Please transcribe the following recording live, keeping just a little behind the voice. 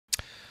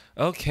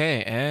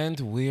Okay, and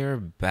we're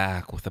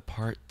back with a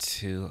part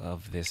 2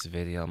 of this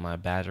video. My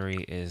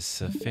battery is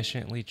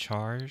sufficiently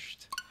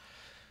charged,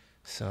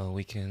 so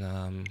we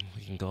can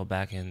go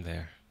back in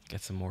there,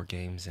 get some more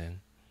games in.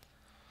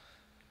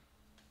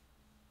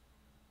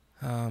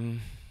 I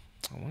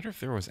wonder if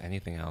there was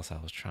anything else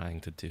I was trying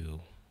to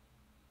do.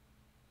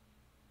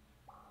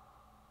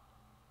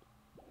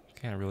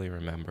 Can't really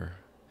remember.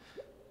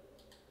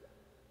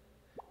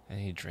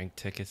 Any drink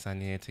tickets I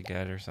needed to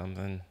get or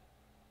something.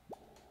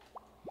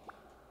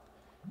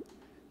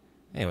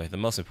 Anyway, the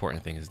most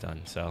important thing is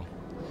done, so.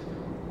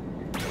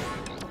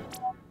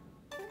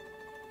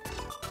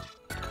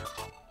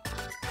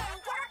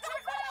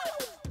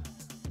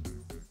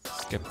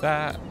 Skip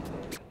that.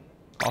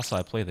 Also,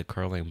 I played the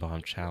curling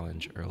bomb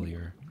challenge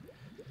earlier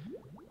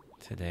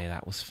today.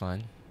 That was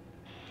fun.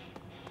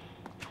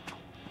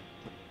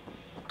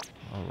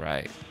 All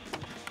right.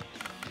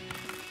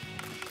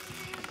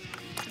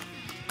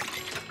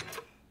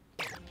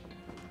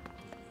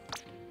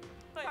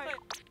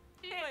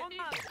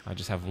 I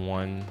just have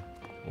one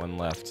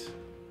left.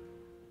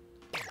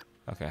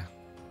 Okay.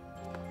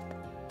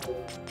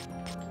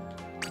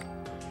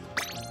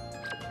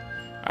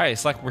 Alright,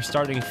 it's like we're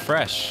starting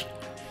fresh.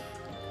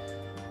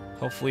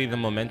 Hopefully the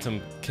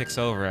momentum kicks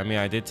over. I mean,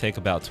 I did take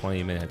about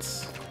 20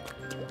 minutes.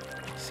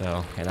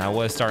 So, and I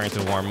was starting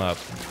to warm up.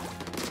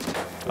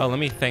 Oh, let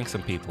me thank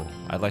some people.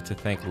 I'd like to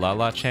thank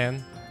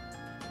Lala-chan.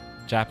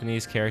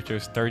 Japanese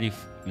characters 30...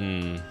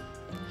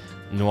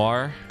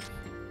 Noir.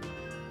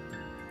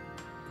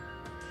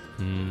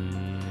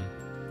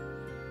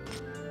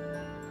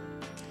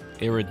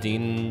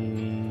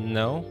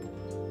 Iridino.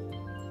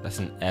 That's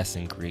an S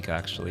in Greek,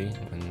 actually,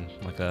 and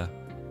like a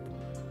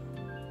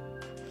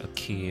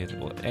key.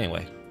 Well,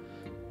 anyway,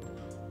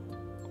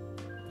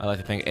 I'd like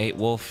to thank 8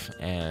 Wolf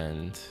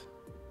and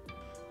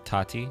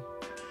Tati.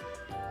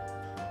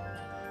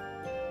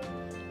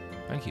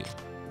 Thank you.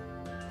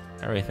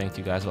 I already thanked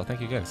you guys. Well,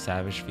 thank you again,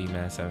 Savage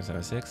Female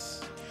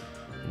 776,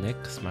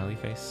 Nick Smiley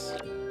Face.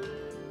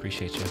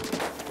 Appreciate you.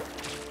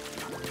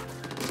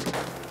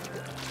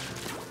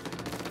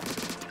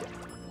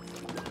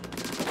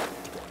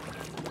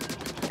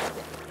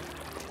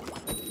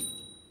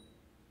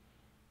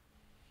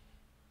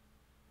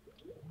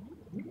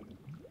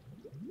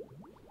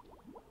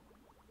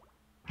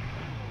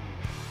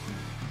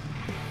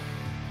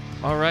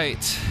 All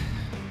right.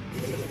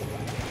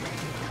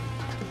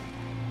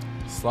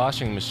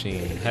 Sloshing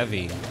machine,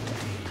 heavy,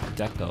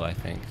 deco, I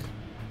think.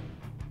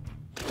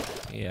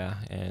 Yeah,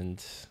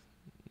 and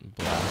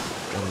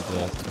blast, and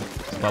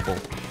the bubble.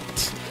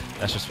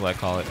 That's just what I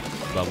call it,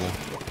 bubble.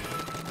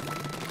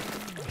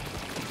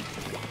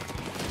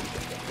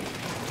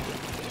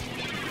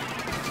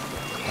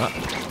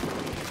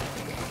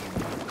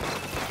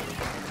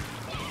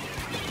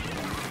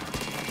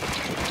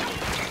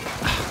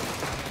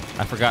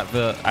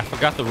 I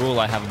forgot the rule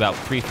I have about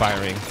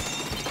pre-firing.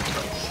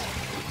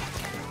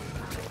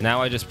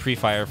 Now I just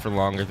pre-fire for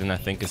longer than I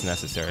think is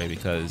necessary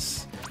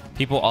because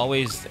people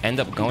always end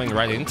up going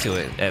right into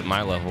it at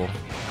my level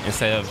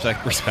instead of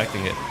like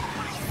respecting it.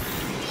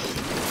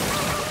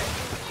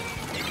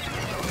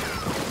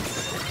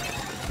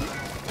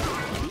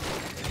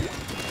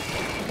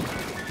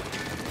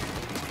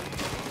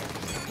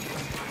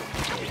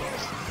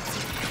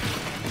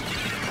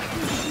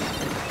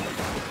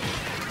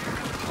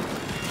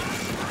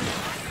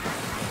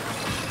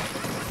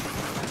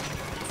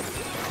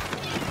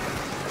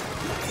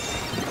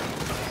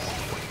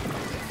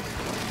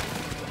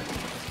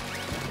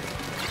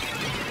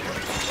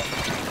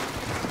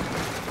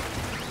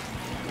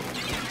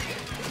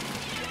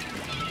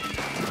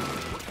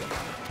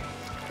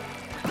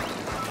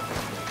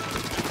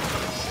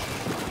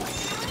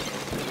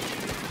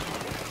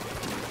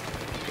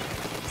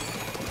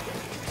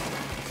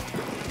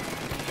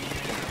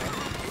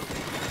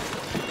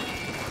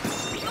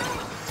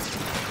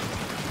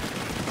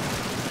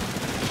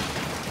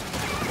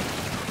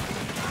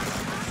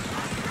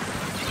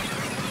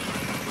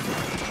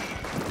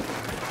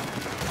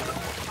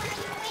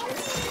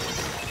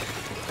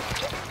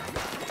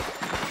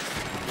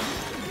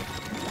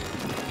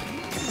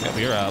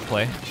 Your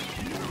play.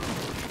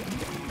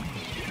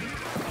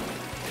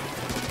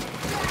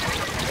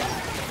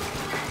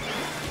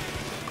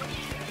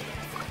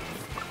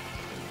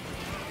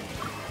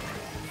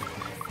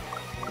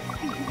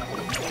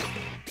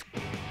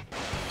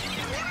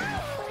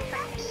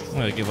 I'm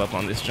gonna give up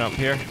on this jump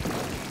here.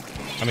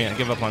 I mean, I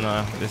give up on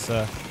this.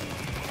 They're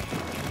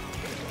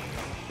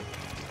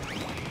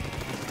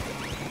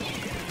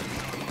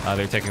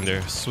taking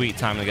their sweet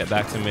time to get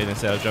back to mid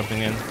instead of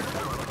jumping in.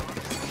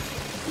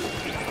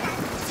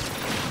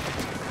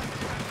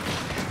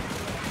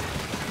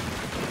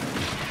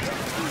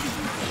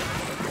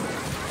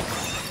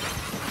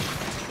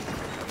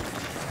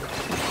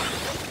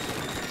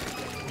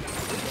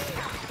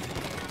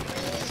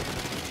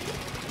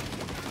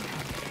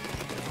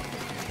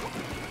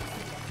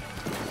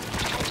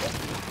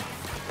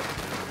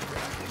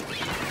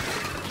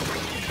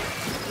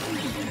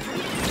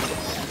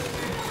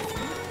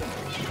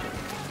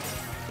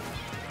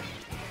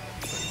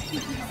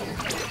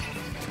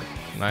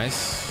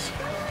 Nice.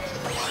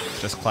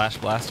 Just Clash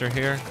Blaster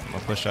here. I'm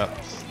gonna push up.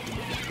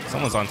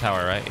 Someone's on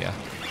tower, right? Yeah.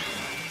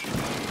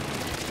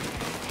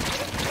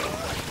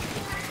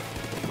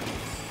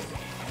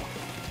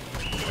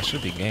 That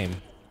should be game.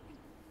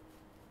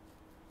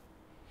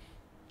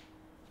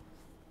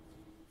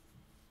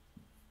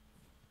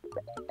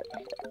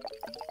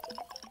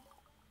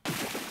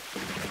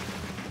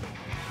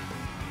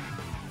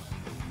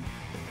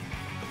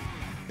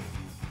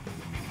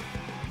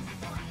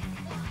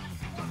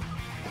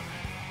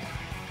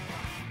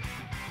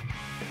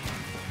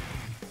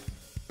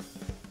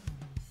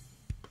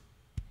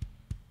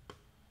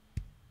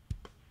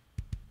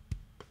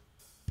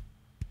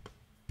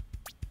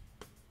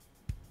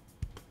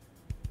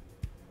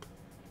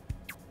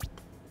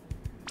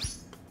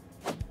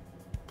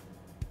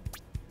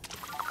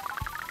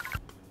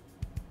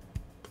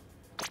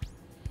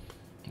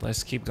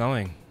 Let's keep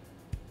going.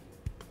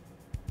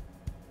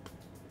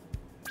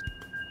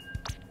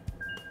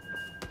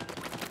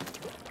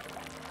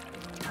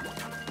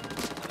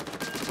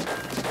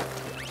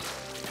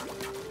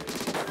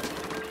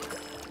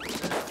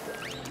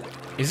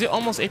 Is it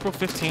almost April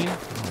 15th?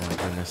 Oh my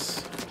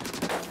goodness.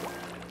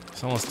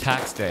 It's almost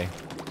tax day.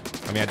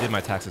 I mean, I did my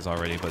taxes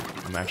already, but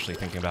I'm actually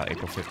thinking about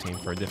April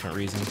 15th for a different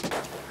reason.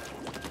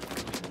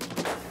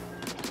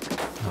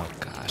 Oh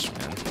gosh,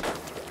 man.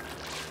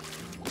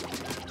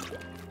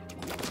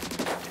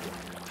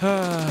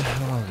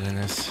 Oh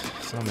goodness,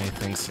 so many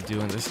things to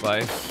do in this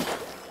life.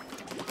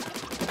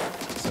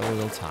 So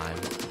little time.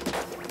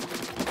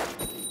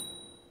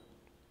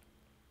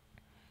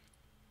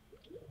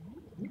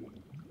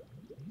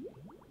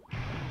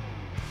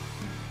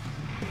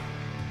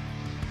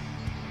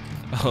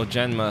 Oh,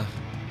 Genma.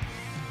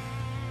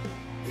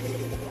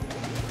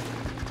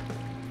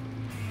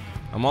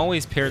 I'm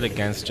always paired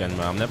against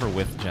Genma. I'm never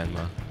with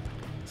Genma.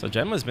 So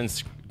Genma's been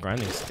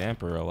grinding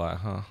Stamper a lot,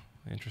 huh?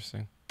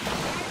 Interesting.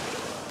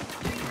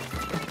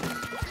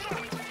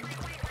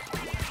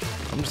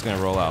 I'm just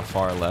gonna roll out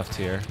far left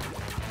here.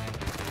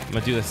 I'm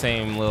gonna do the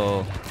same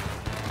little...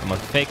 I'm gonna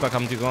fake like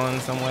I'm going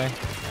some way.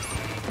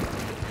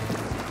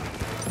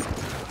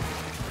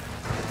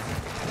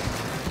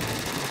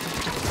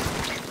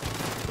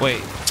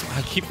 Wait,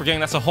 I keep forgetting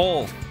that's a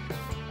hole.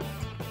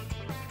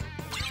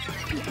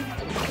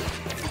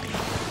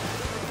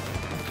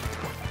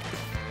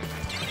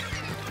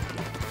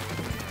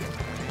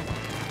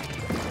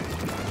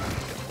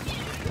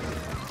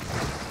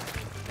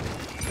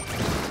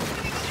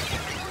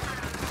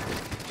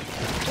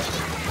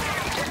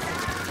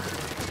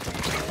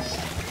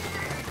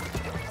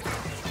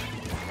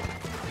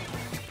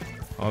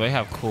 Oh, they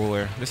have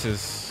cooler. This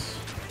is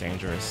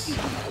dangerous.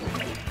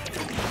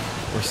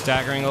 We're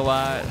staggering a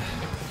lot.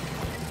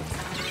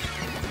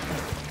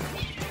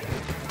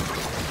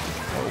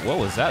 Oh, what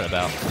was that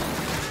about?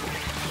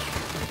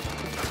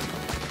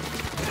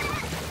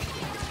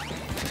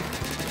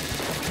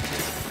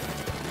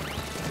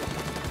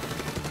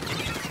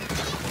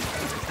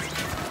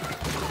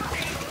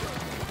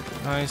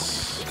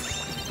 Nice.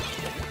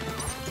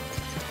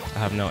 I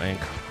have no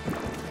ink.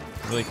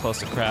 Really close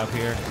to crab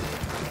here.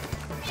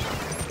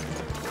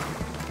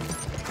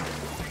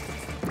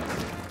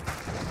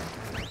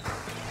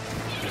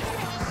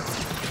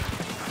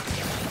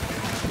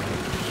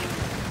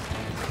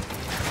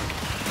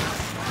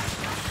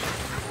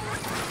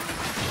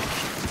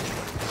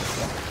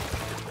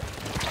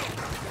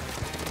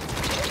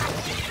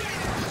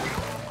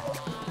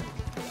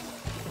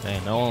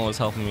 Dang, no one was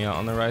helping me out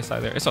on the right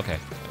side there. It's okay.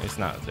 It's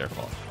not their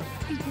fault.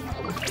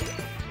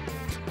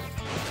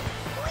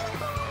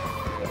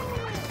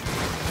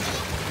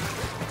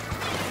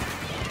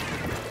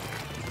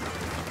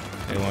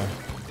 Okay, one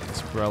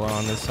Umbrella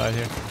on this side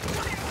here.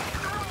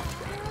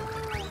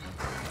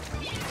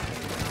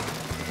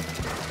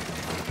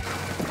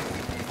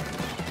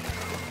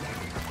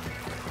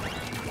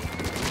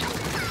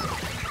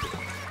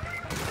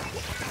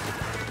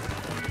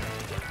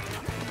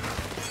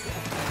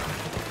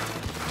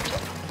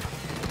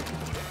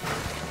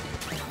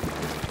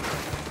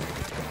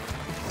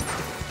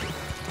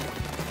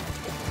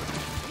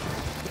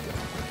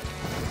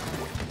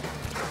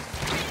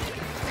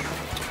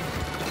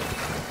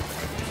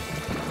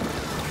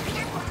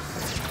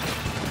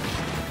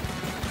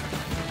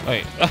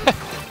 Wait.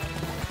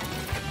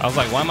 I was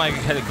like, why am I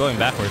headed going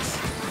backwards?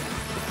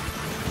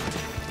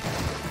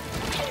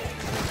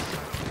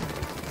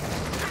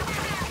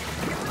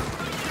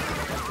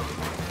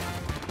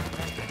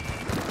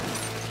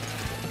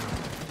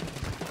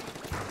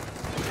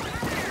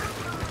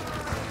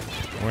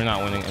 We're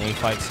not winning any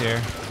fights here.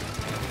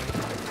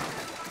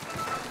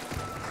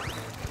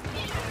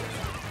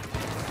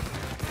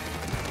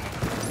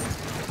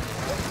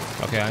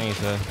 Okay, I need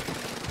to...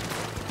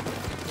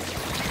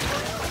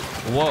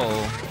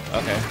 Whoa,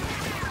 okay.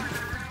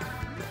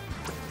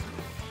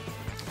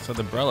 So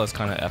the Brella's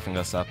kind of effing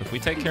us up. If we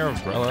take care of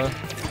Brella...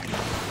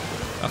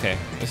 Okay,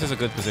 this is a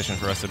good position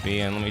for us to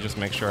be in. Let me just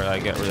make sure I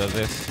get rid of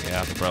this.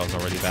 Yeah, the Brella's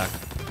already back.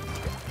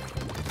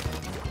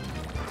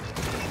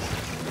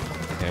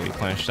 Okay,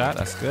 replenish that.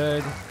 That's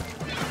good.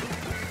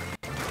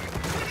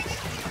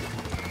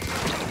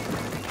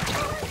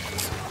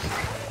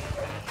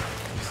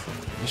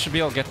 You should be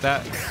able to get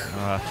that.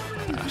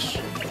 Gosh.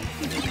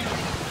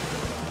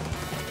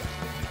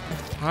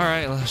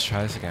 Alright, let's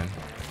try this again.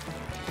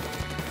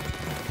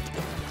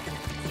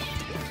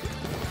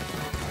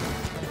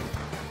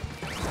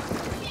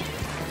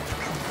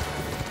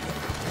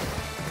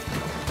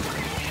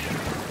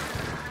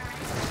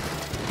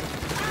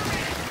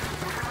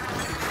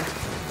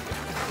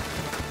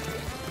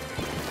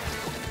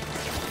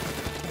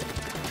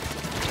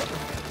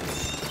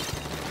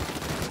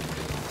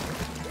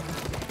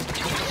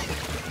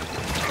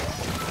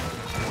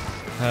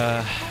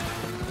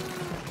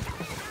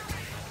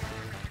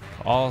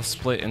 All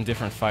split in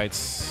different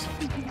fights,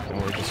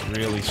 and we're just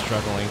really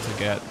struggling to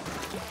get,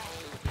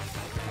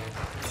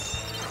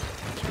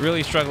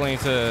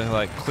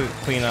 like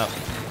clean up.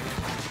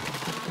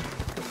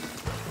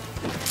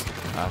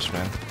 Gosh,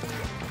 man,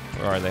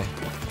 where are they?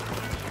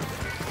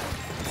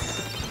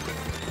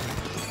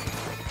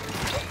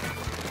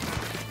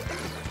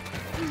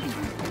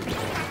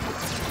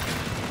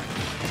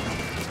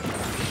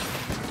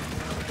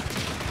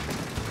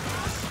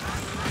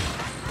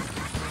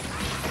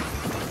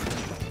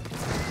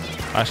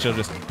 I should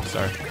just,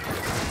 sorry.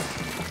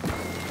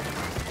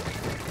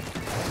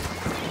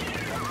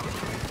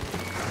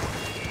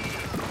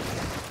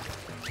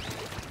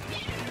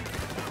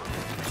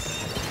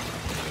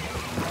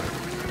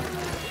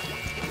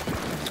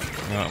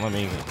 You know what, let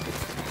me,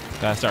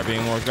 gotta start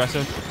being more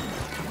aggressive.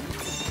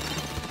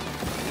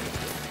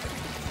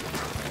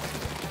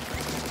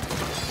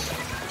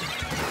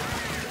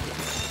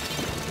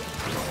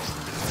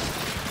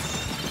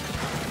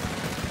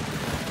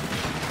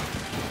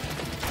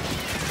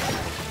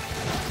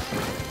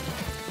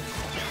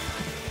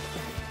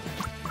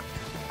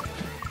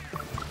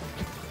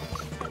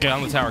 Get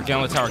on the tower, get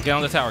on the tower, get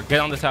on the tower, get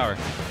on the tower,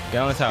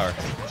 get on the tower.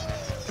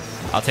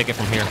 I'll take it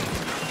from here.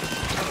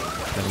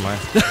 Never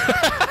mind.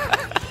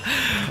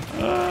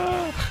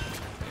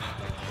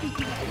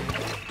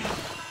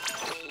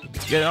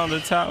 Get on the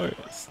tower,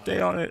 stay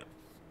on it.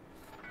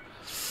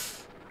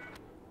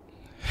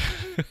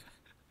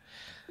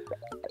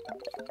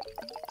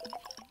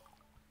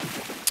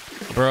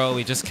 Bro,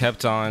 we just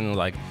kept on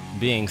like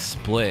being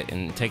split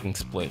and taking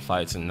split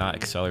fights and not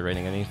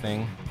accelerating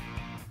anything.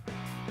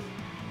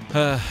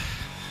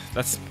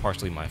 That's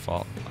partially my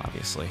fault,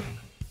 obviously.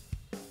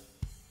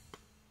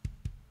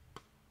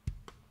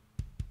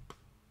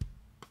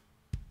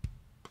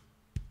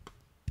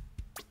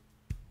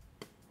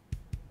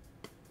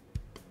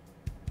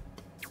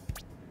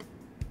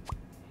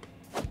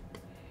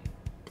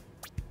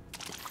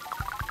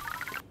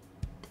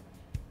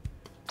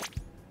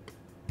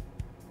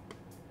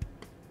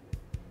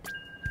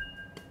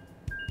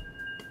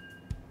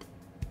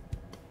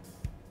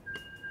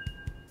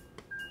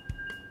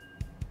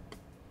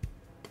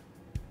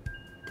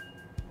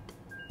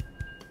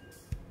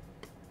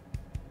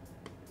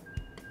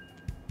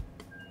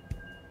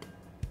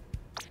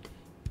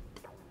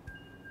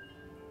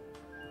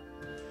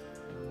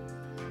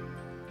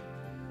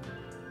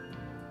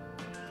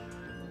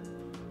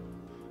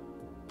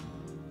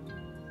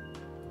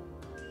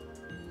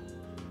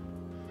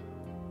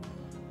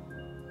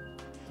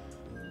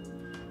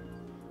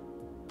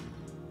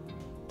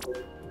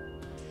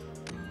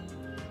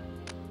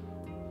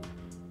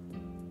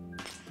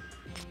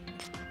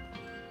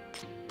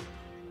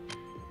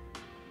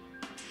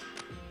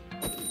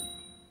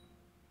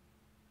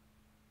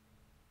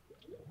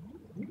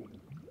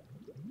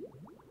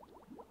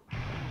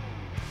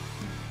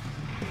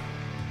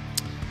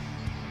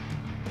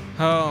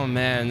 Oh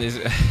man,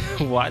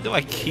 why do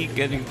I keep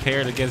getting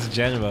paired against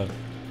Genma?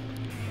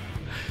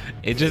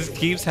 It just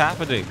keeps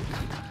happening.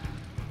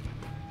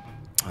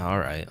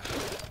 Alright.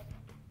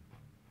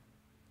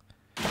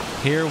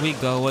 Here we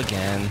go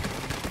again.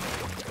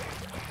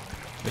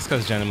 It's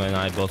because Genma and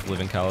I both live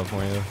in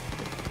California.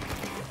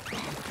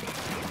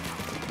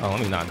 Oh, let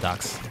me not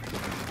dox.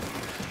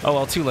 Oh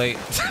well, too late.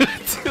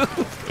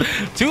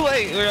 too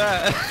late! We're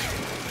at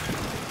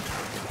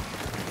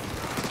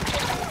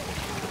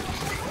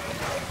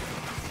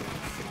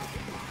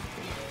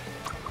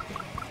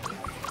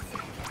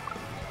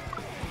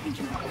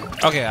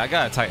okay, I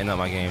gotta tighten up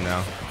my game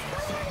now.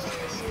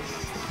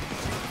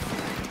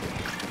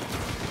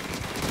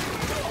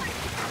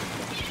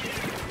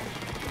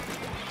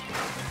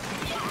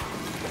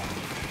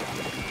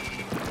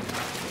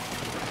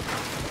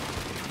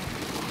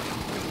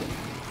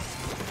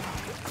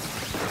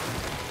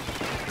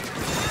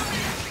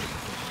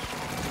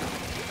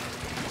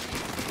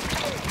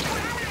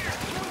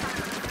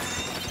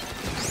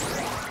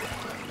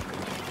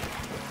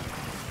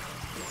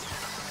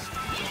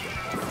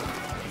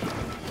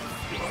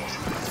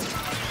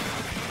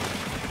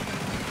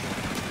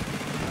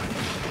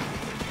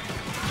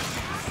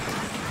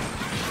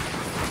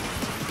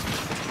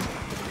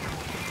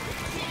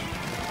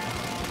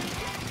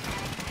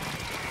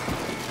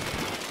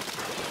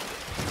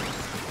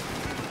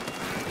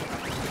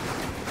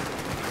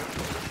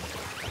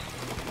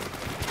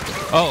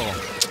 Oh,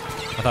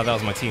 I thought that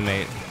was my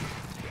teammate.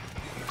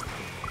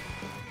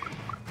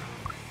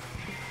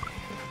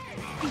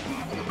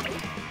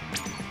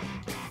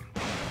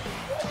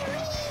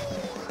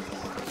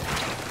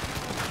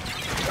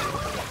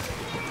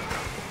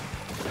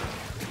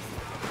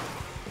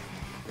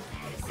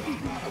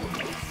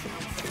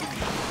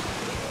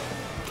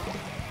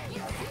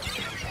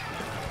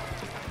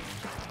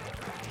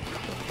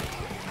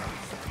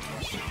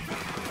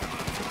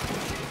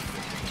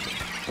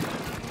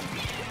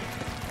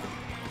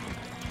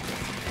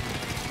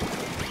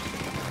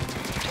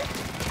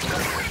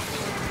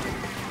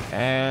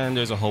 And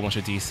there's a whole bunch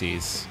of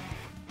DCs.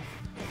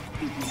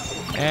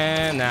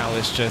 And now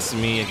it's just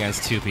me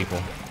against 2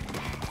 people.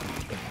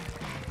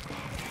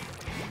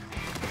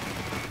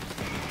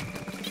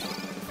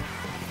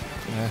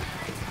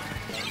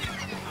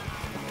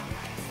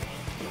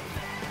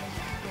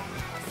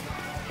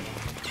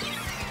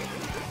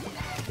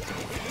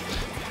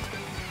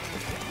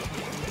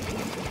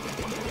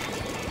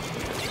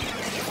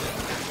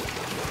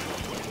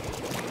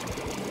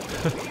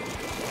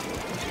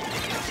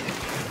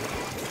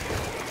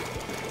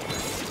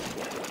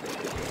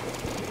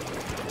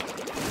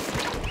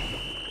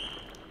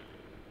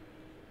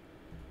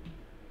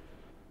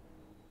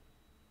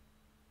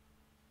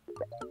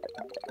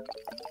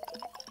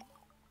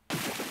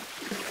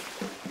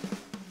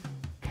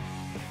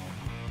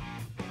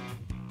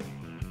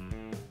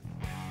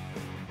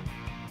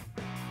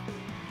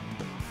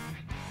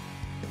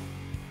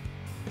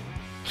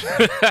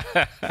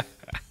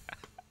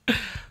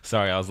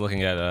 Sorry, I was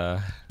looking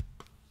at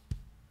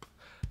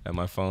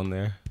my phone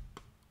there.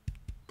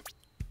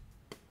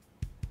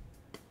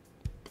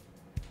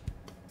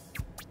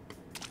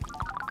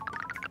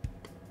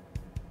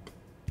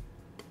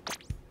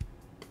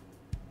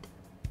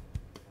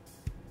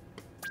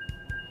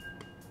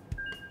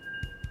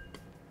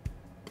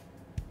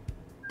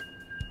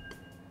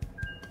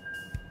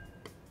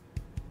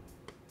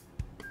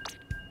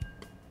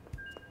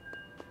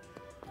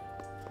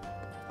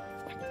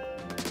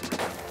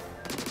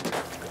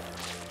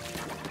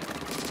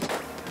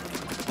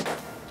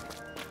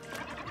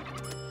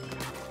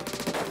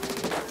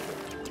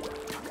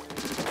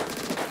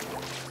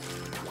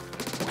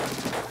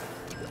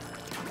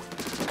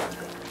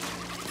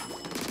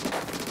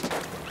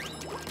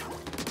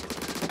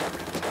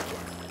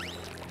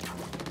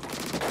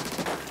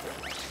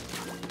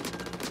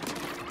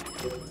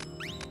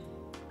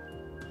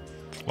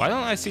 Why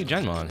don't I see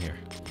Genma on here?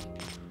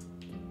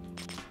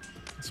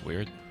 That's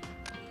weird.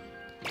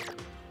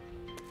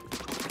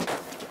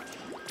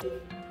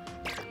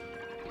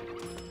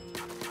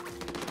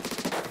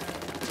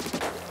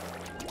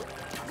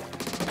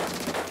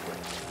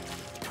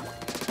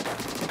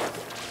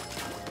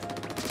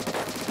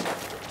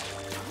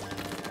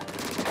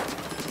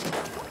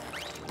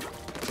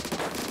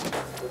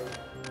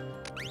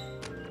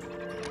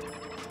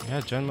 Yeah,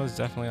 Genma's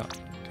definitely on.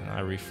 Can I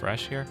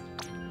refresh here?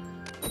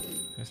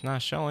 It's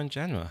not showing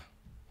Genma.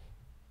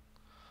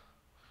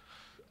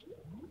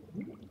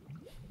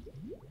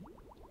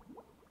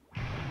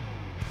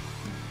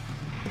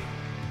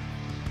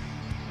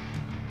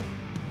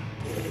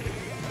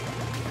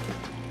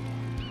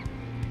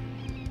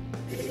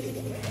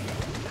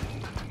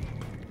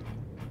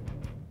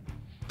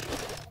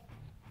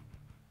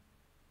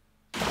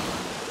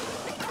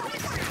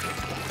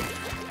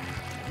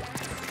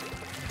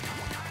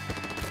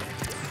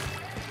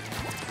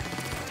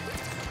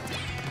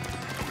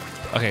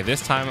 Okay,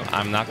 this time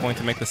I'm not going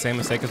to make the same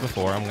mistake as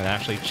before. I'm going to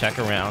actually check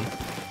around,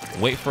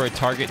 wait for a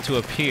target to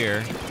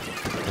appear,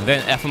 and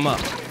then F him up.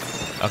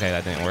 Okay,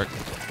 that didn't work.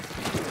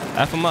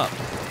 F him up.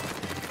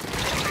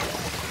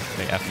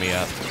 They F me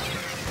up.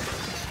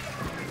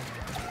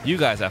 You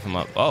guys F him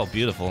up. Oh,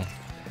 beautiful.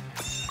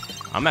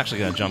 I'm actually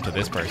going to jump to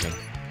this person.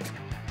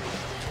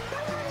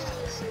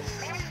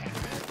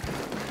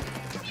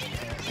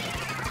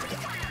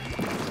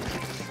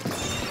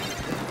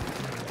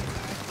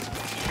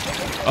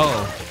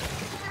 Oh.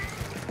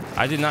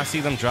 I did not see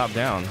them drop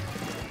down.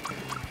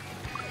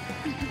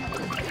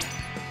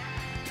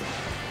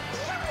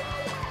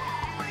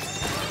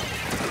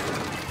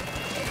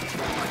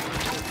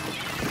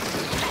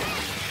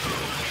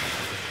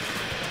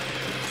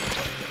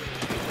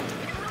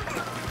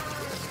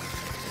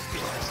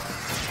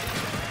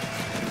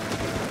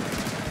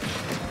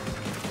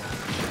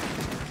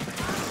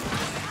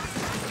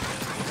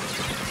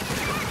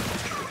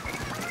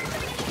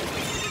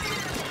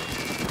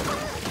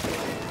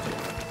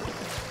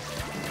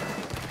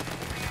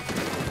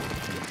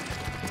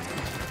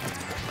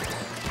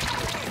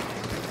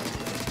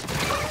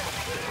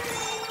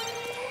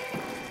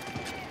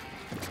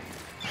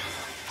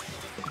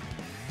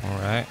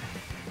 Alright.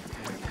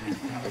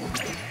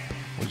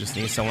 We just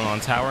need someone on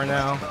tower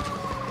now.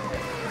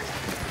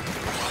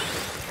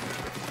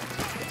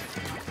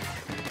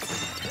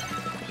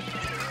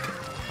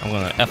 I'm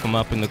gonna F him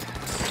up in the...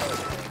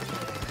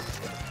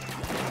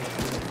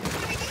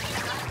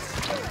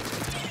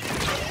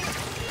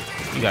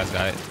 You guys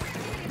got it.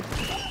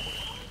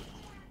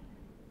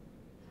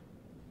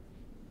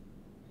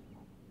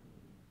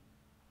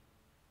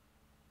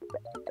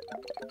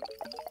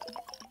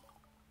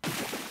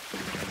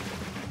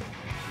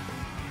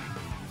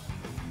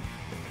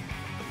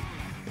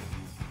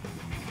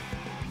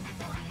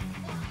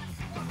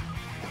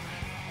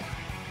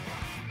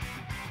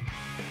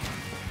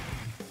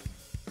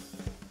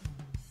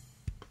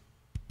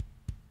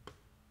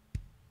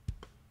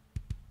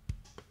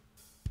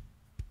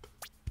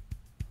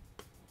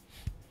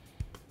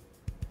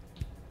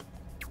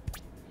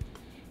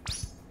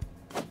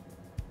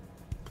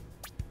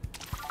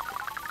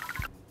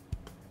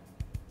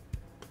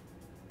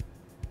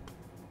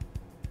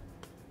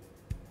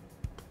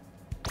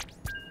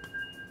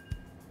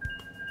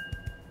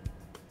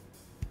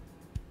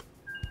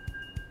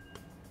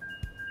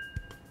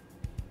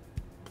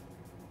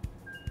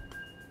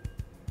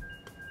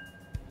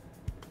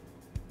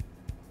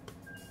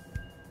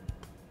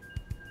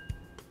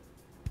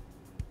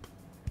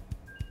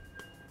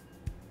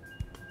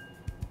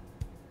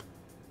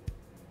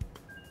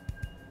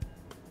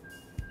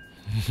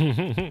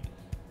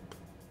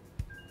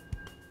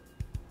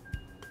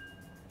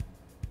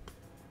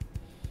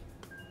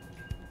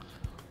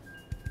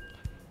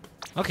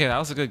 Okay, that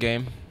was a good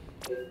game.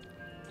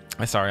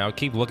 I'm sorry, I'll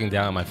keep looking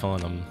down at my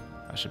phone.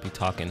 I should be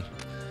talking.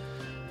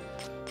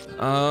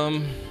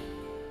 That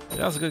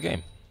was a good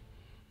game.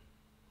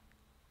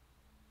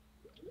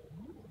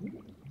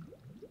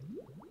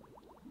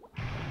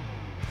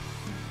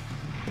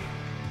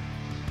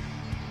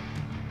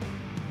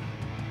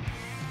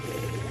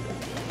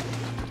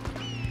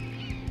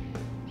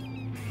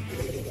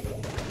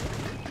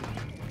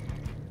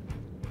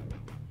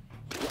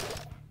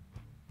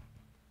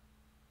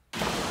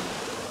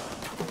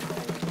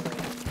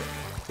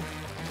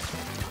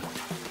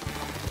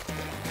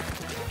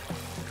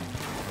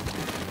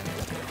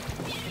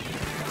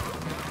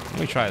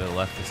 Let me try the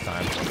left this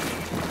time.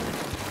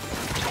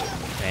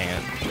 Dang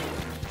it.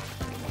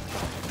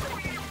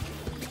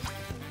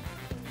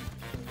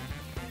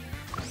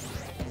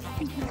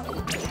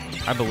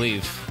 I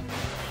believe.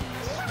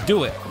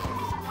 Do it.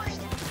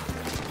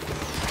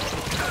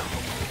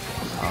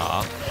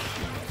 Aw.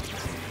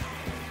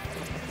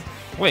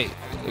 Wait,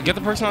 get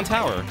the person on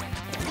tower.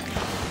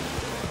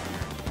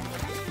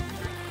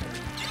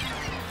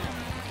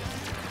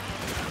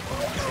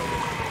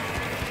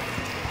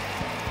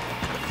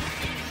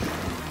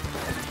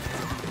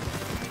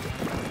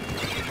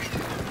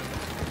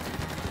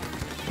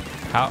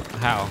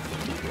 How?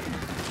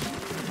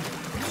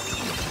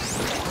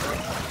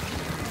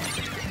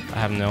 I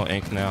have no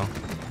ink now.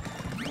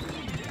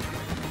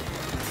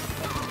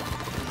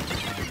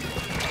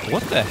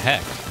 What the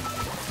heck?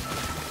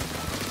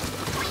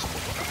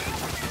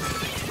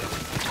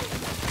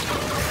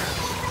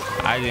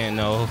 I didn't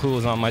know who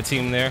was on my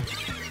team there.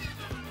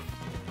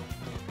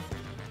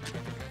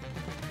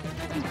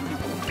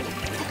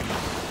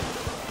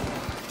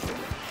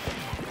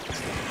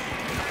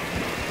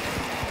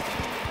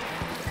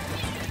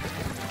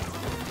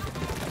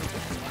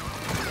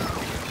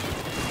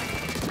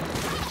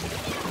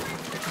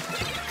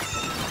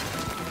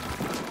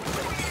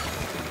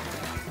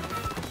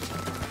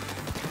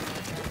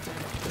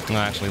 No,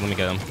 actually, let me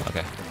get him.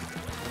 Okay.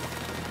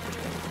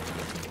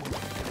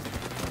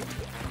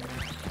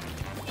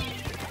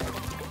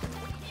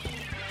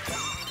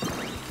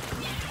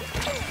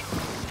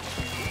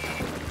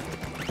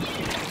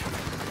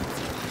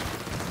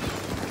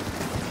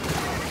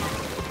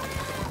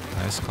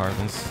 Nice,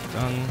 carbon's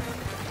done.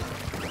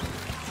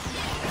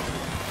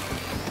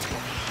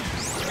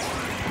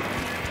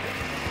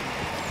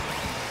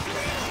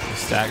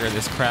 Stagger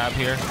this crab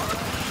here.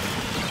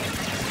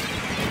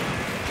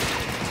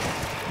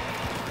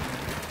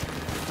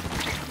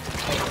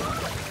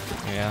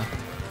 Yeah.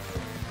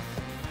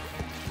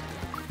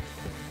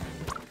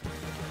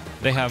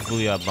 They have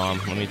Booyah Bomb.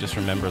 Let me just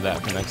remember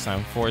that for next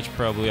time. Forge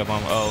Pro, Booyah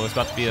Bomb. Oh, it's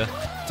about to be a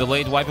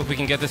delayed wipe if we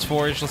can get this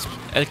Forge. Let's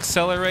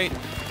accelerate.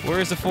 Where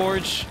is the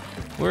Forge?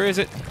 Where is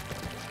it?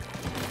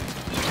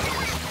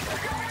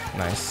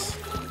 Nice.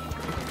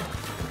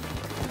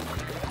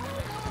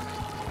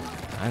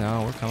 I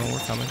know, we're coming, we're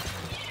coming.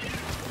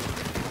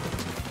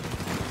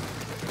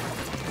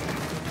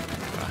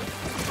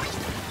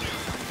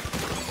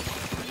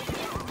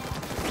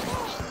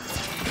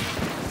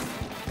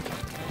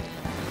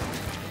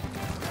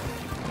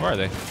 Where are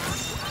they?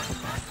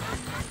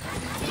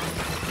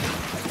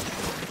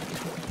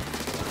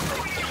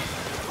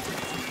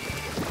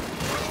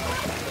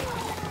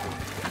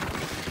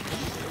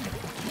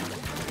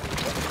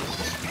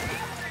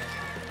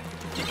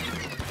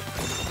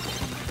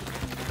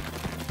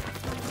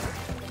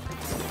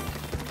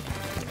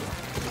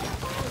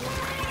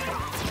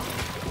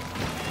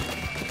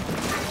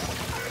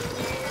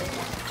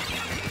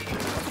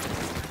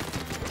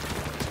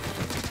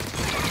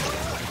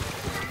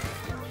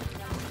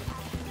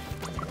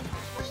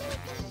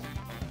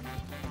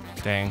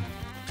 Dang.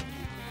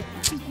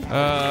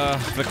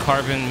 The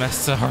carbon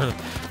messed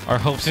our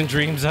hopes and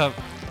dreams up.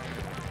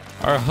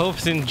 Our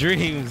hopes and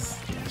dreams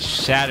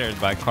shattered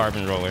by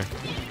Carbon Roller.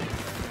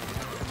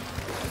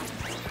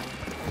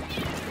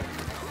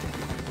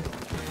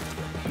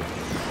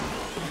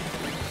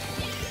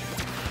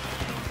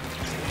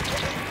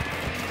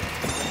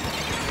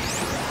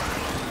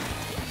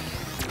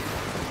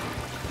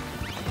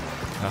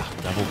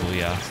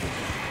 booyah.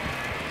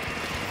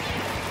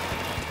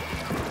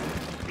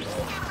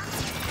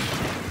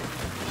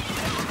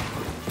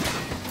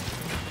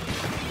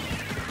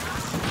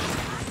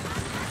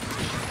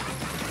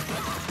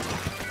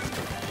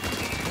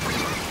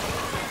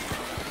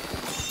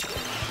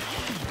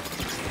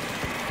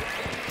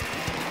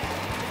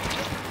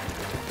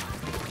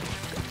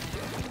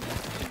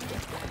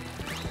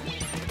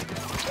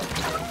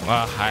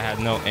 Wow, I had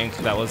no ink.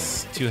 That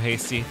was too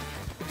hasty.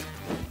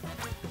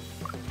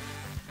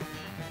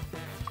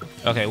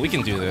 Okay, we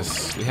can do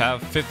this. We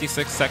have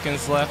 56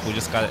 seconds left. We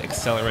just gotta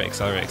accelerate,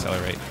 accelerate,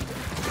 accelerate.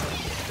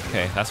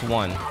 Okay, that's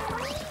one.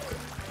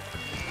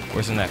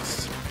 Where's the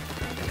next?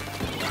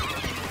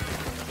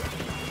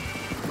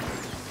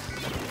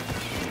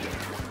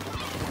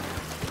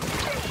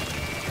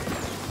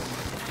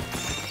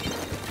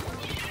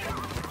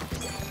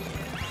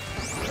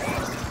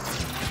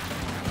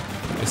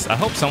 I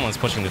hope someone's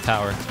pushing the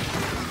tower.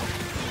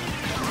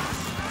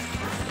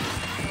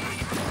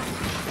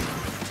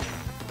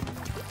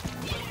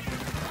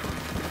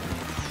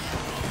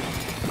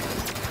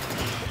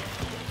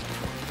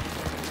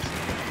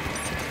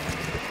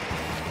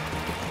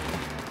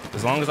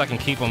 As long as I can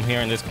keep them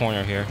here in this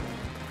corner here.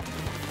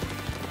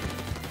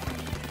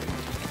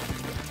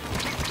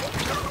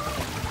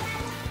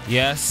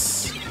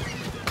 Yes.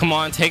 Come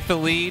on, take the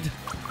lead.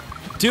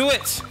 Do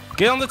it!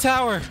 Get on the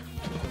tower!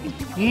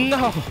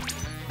 No!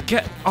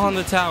 Get on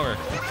the tower.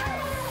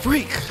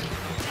 Freak!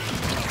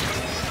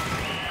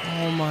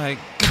 Oh my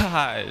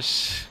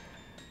gosh.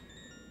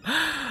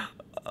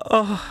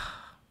 Oh.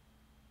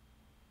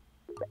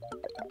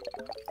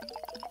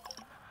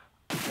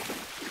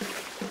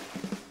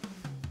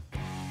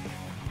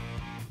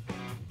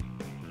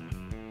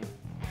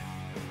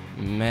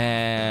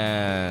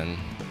 Man.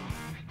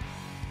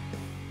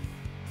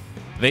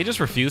 They just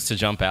refused to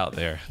jump out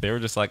there. They were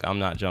just like, I'm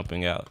not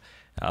jumping out.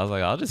 I was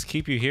like, I'll just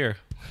keep you here.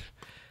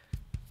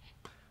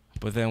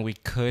 But then we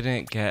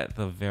couldn't get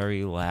the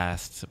very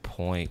last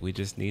point. We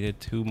just needed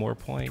 2 more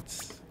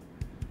points.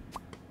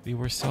 We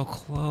were so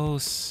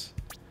close.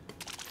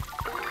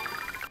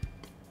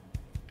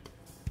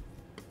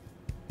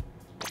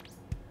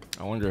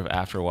 I wonder if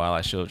after a while I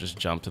should have just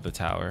jumped to the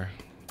tower.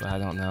 But I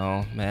don't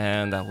know.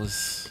 Man, that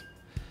was...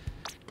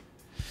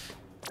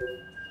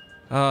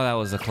 Oh, that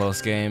was a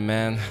close game,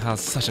 man. That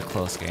was such a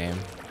close game.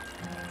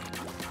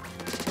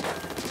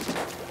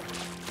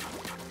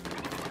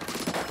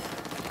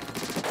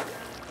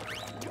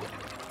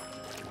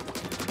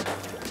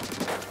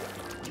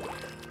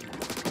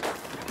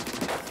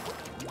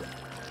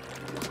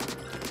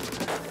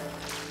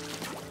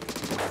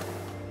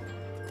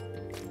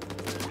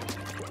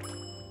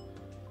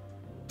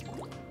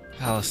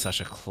 That was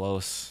such a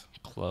close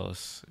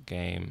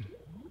game.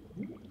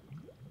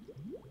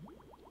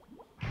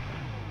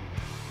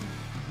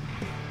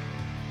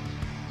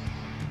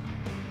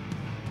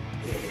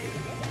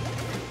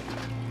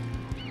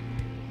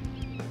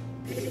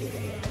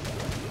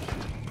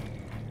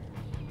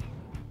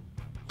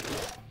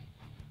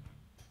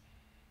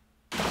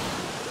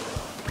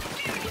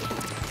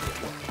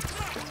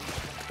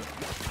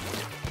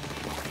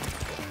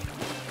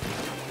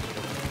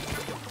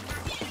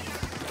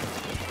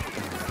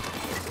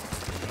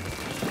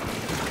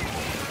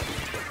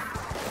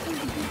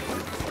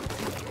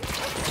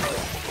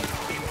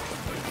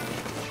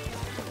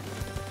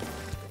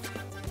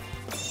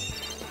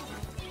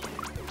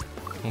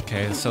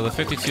 Okay, so the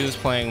 52 is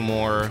playing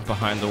more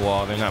behind the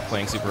wall. They're not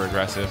playing super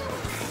aggressive.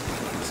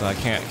 So I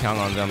can't count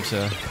on them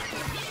to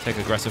take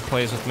aggressive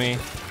plays with me.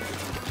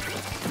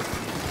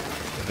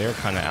 They're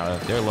kind of out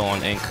of... They're low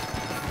on ink.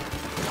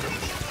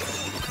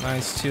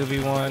 Nice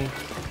 2v1.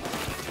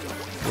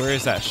 Where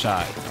is that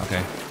shot?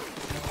 Okay.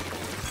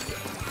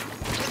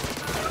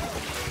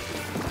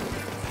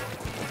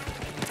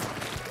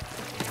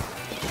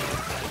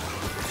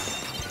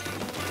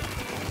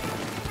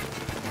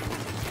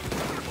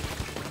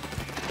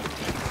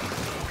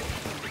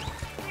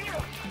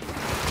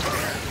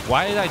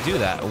 Why did I do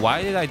that?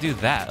 Why did I do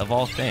that, of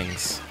all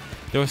things?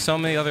 There were so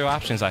many other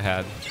options I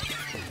had.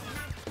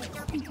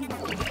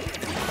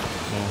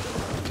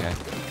 Oh, okay.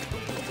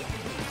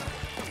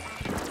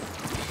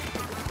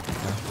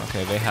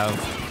 Okay, they have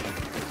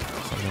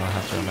something I'll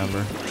have to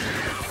remember.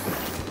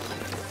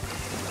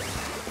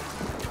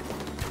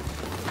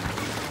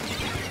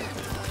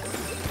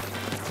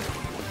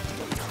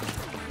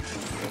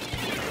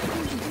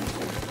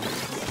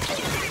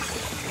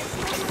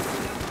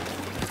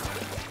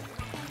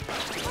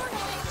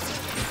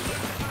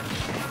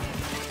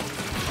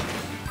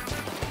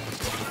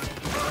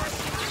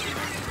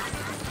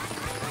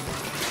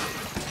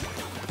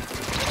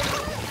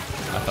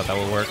 I thought that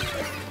would work.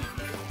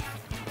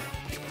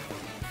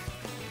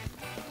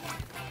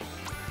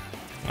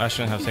 I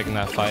shouldn't have taken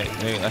that fight.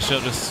 I should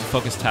have just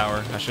focused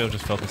tower. I should have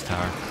just focused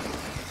tower.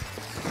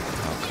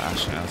 Oh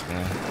gosh, now it's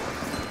gonna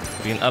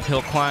be an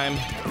uphill climb.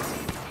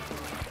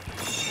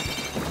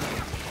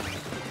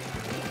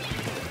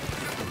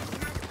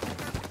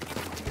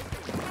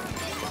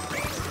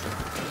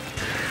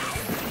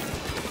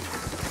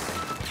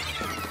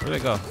 Where'd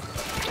they go?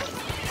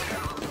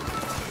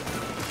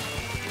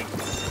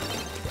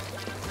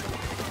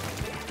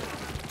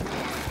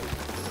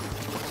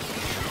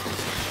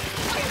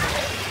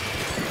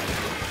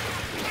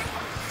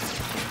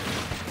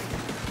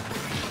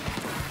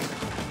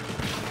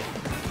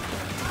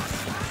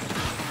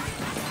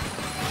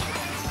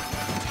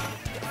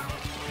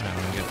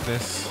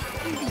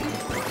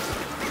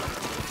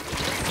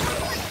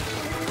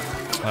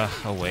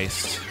 A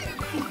waste.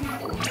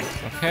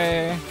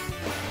 Okay.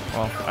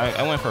 Well,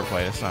 I went for a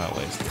play. It's not a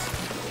waste.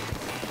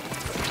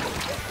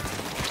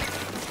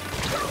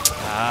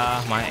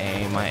 Ah, my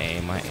aim.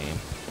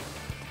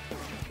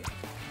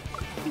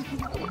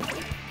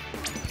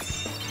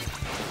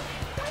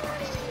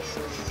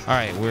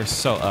 Alright, we're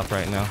so up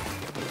right now.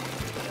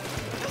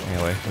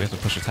 Anyway, we have to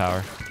push a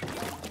tower.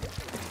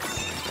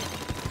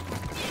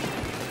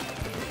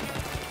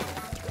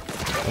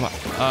 Come on.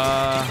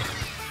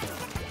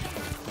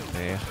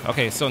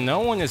 Okay, so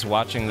no one is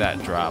watching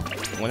that drop.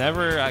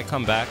 Whenever I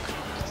come back,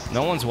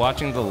 no one's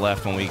watching the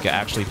left when we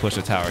actually push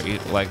a tower.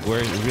 Like,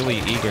 we're really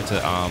eager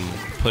to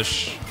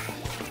push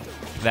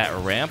that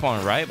ramp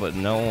on right, but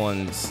no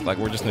one's, like,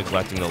 we're just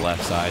neglecting the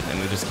left side, and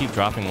we just keep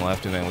dropping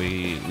left, and then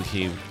we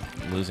keep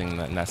losing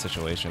in that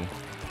situation.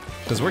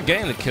 Because we're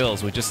getting the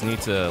kills, we just need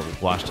to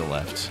watch the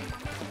left.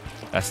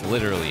 That's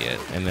literally it,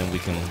 and then we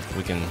can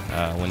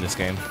win this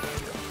game.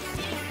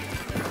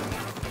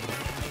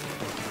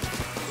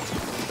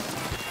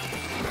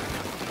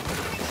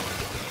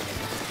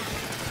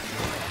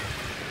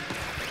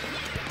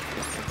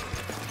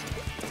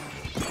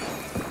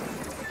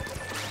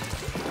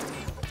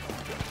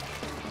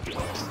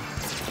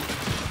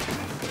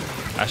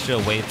 I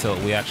should wait till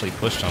we actually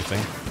push something.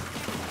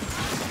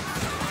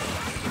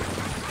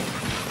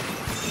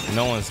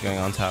 No one's going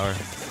on tower.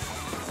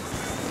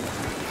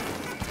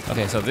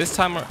 Okay, so this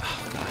time we're...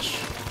 Oh, gosh.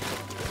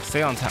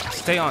 Stay on tower.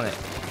 Stay on it.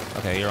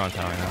 Okay, you're on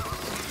tower now.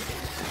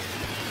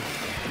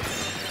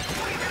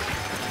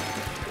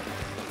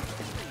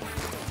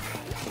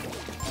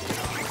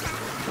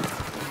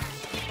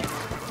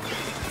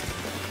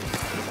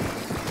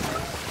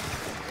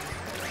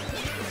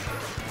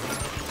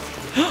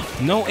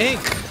 No ink!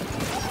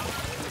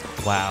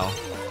 Wow.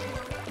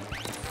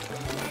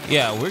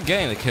 Yeah, we're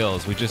getting the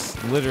kills. We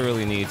just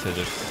literally need to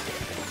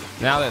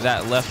just... Now that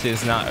that left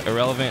is not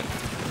irrelevant...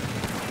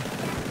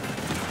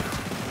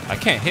 I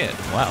can't hit.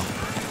 Wow.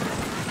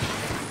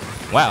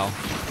 Wow.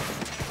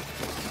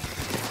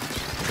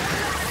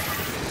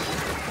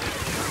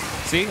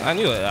 See? I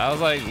knew it. I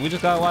was like, we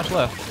just gotta watch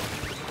left.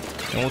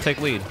 And we'll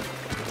take lead.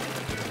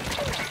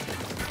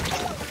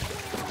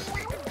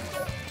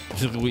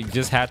 We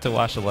just had to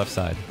watch the left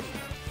side.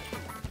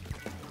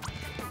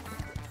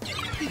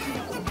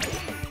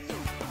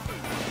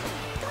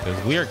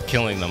 Because we are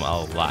killing them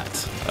a lot.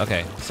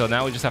 Okay, so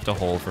now we just have to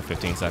hold for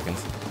 15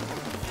 seconds.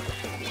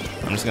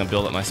 I'm just going to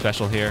build up my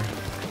special here.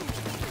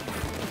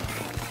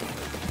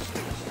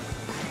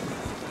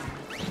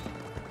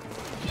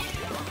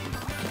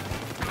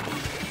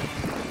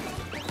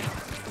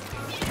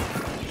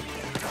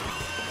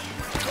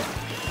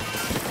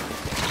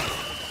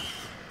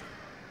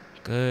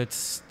 Good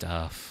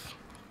stuff.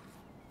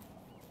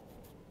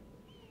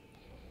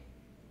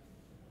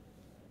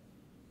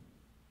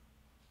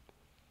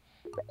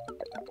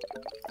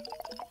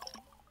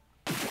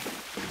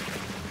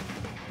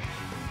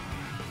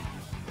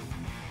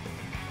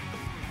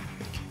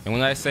 And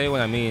when I say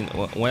when I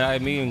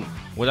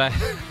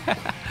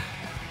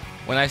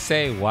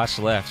say watch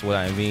left, what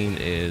I mean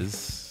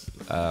is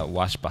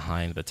watch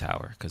behind the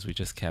tower, because we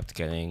just kept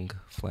getting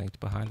flanked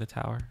behind the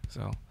tower.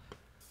 So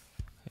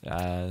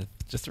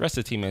just the rest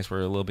of the teammates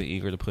were a little bit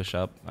eager to push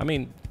up. I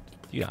mean,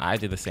 yeah, I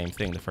did the same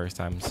thing the first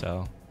time,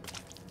 so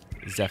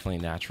it's definitely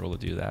natural to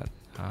do that.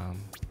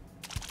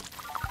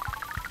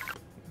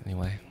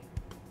 Anyway,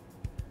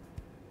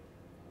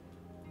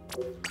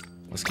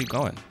 let's keep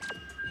going.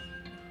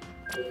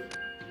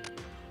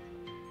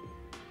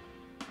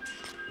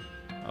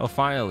 Oh,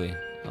 finally.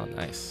 Oh,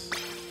 nice.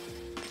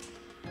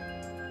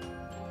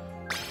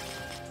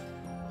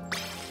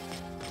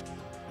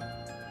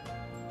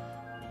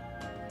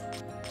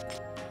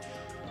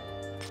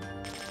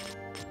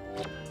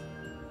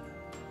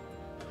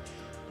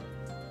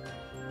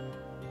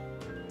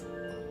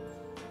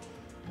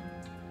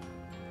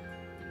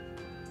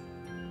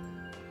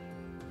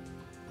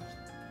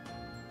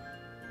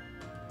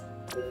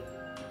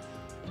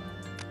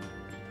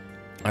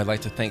 I'd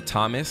like to thank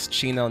Thomas,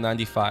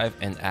 Chino95,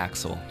 and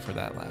Axel for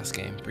that last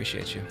game.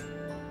 Appreciate you.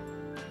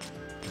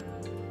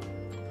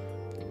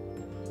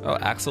 Oh,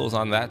 Axel was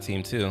on that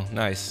team too.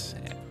 Nice.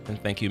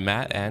 And thank you,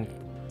 Matt and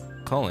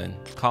Colin.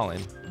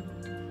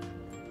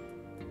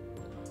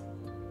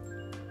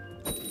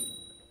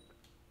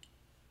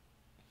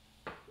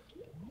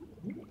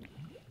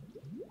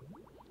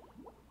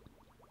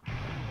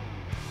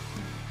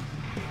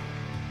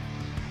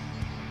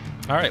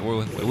 All right, we're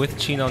with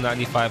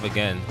Chino95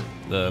 again,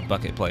 the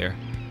bucket player.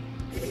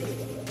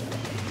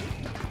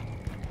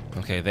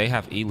 Okay, they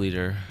have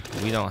E-Leader.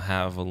 We don't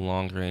have a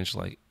long range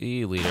like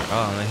E-Leader.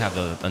 Oh, they have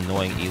the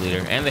annoying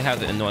E-Leader. And they have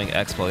the annoying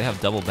Expo. They have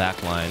double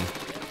backline.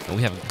 And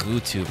we have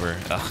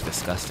GooTuber. Ugh,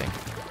 disgusting.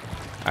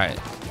 Alright.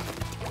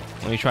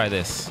 Let me try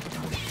this.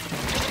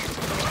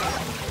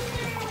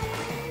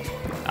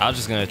 I was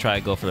just going to try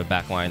to go for the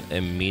backline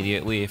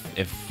immediately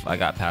if I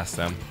got past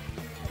them.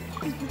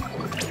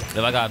 If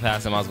I got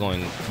past them, I was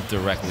going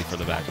directly for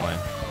the backline.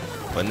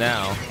 But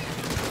now...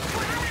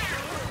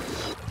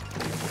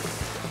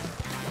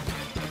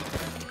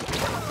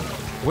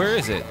 Where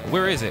is it?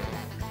 Where is it?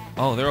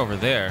 Oh, they're over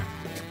there.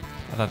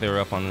 I thought they were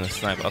up on the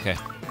sniper. Okay.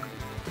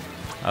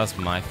 That was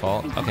my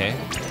fault. Okay.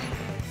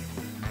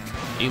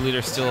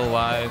 E-Leader's still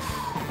alive.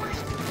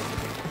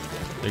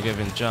 They're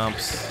giving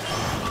jumps.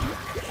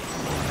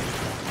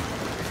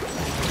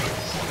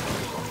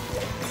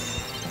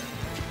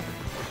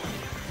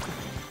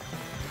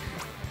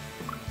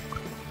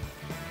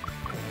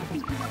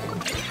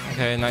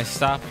 Okay, nice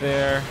stop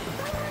there.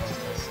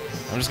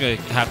 I'm just gonna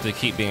have to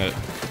keep being a...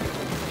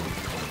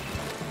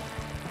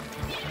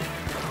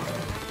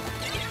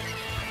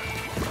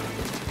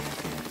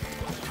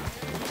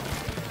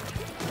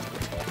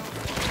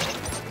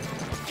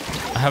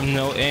 I have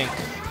no ink.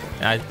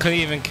 And I couldn't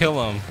even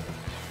kill him.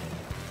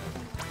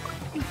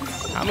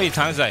 How many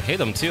times did I hit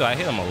him too? I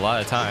hit him a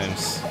lot of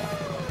times.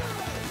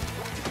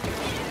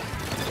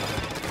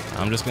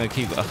 I'm just gonna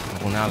keep...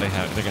 well, now they're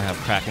gonna have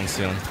Kraken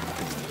soon.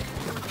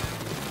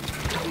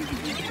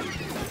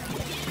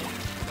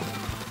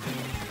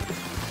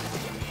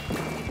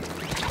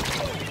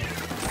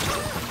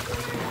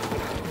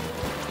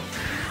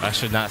 I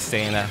should not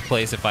stay in that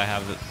place if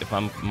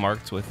I'm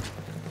marked with...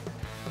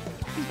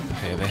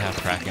 Okay, they have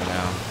Kraken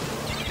now.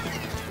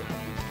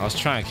 I was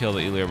trying to kill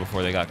the E-Leader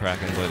before they got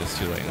Kraken, but it's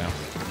too late now.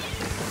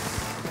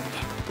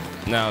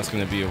 Now it's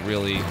going to be a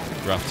really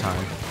rough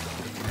time.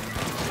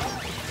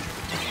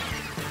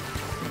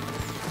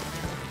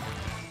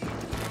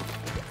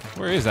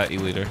 Where is that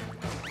E-Leader?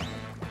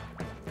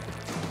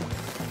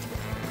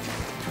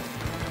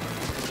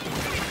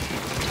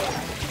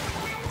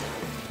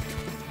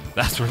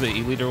 That's where the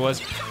E-Leader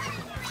was?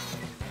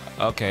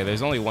 Okay,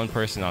 there's only one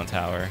person on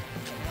tower.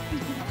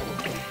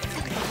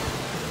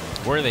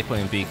 Where are they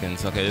putting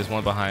beacons? Okay, there's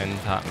one behind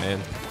top mid.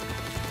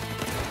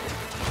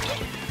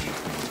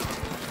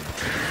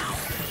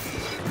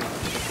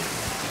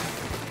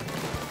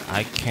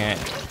 I can't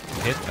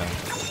hit them.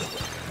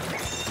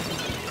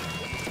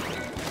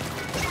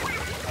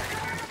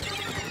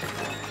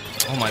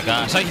 Oh my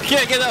gosh, I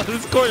can't get out of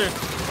this corner!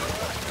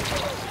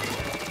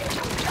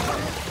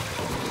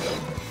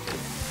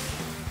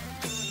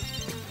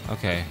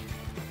 Okay.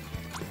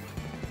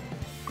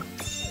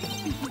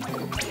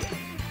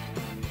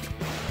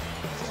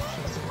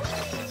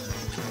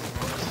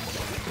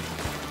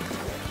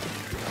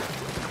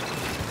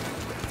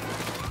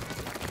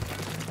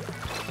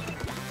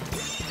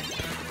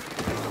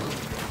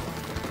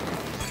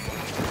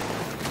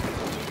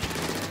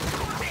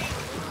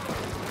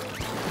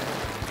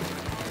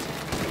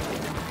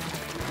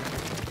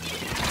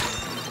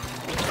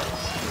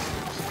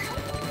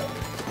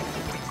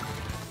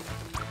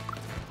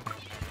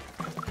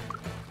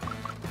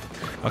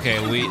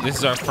 Okay, this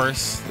is our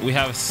first. We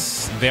have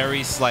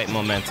very slight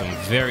momentum,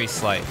 very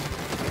slight.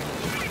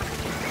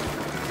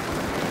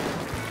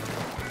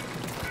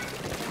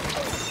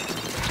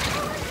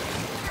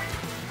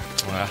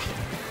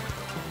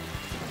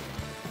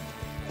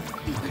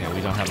 Okay,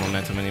 we don't have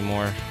momentum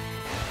anymore.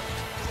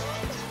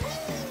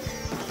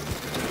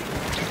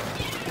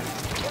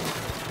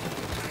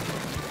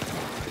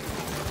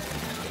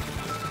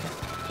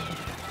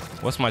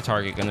 What's my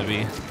target gonna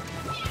be?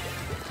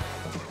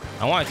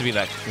 I want it to be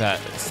that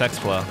sex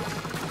flow.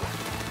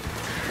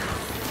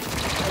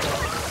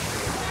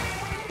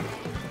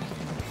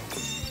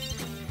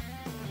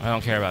 I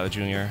don't care about the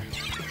junior.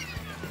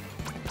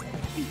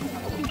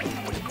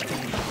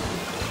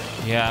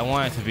 Yeah, I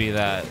want it to be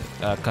that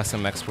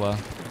custom X flow.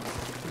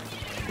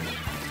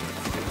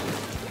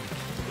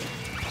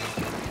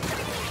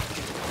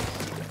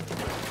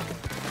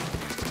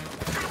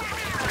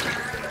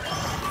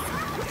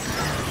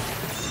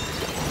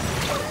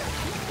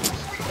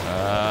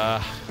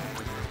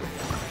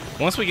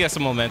 Once we get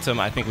some momentum,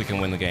 I think we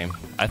can win the game.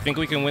 I think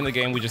we can win the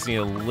game. We just need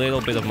a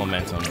little bit of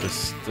momentum.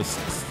 Just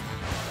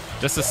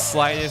the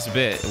slightest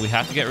bit. We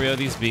have to get rid of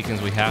these beacons.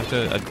 We have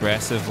to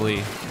aggressively...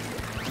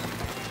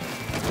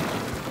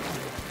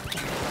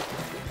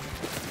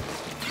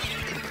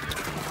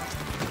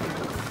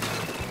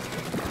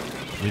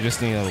 We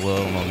just need a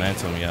little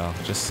momentum, yo.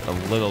 Just a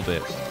little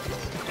bit.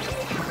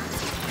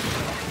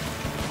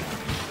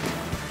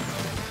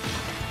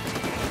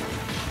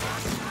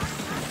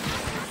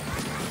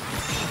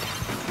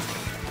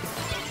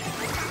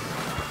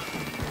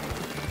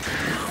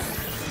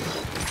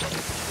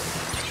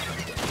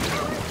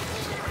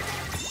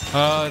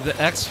 The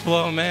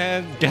X-Flow,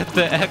 man. Get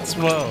the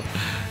X-Flow.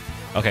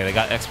 Okay, they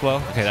got X-Flow.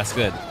 Okay, that's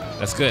good.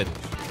 That's good.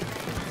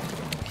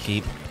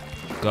 Keep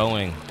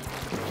going.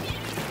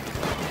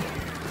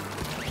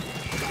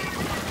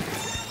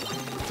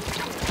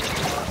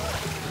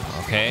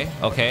 Okay,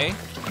 okay.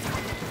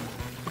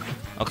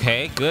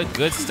 Okay,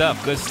 good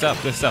stuff, good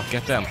stuff, good stuff.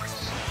 Get them.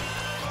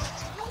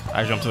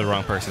 I jumped to the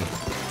wrong person.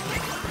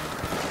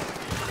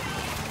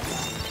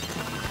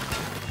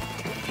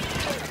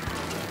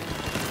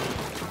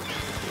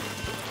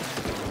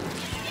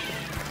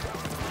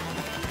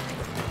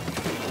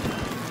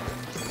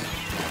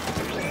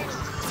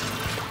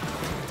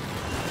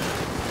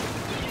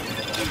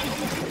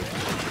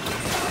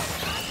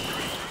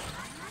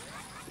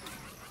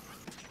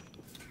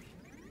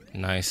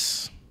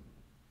 Nice.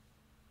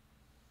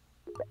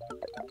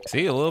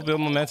 See, a little bit of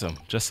momentum,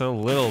 just a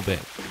little bit.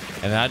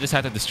 And then I just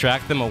had to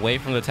distract them away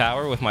from the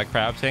tower with my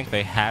crab tank.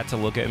 They had to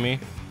look at me.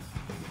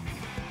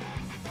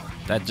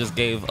 That just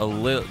gave a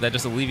little, that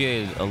just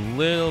alleviated a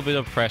little bit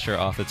of pressure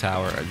off the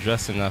tower,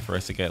 just enough for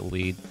us to get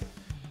lead.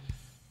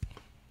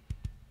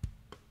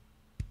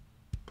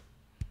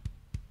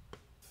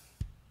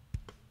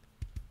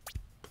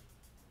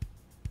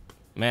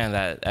 Man,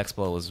 that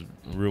Explo was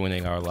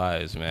ruining our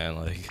lives, man.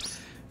 Like,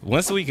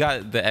 once we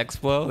got the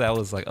Explo, that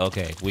was like,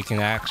 okay, we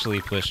can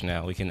actually push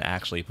now. We can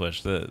actually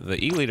push. The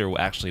E-liter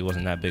actually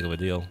wasn't that big of a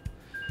deal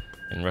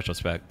in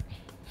retrospect.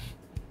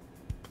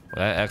 But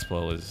that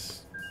Explo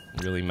was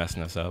really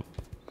messing us up.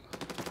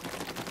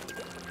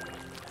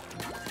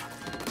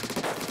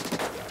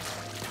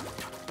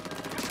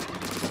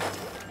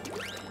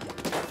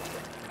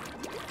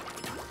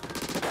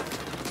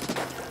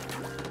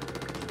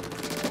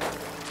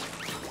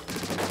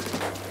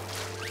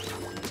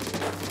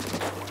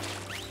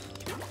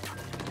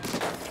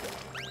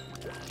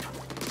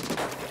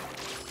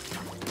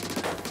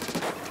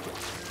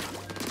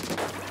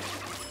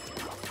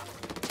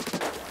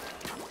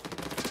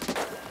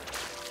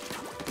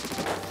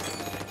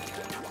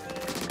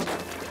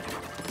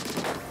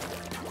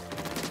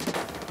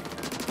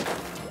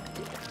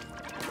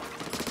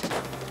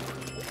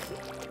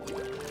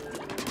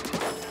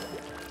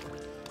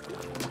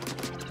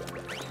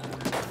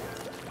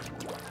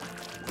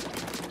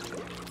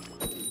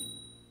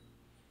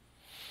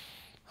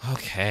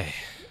 Okay.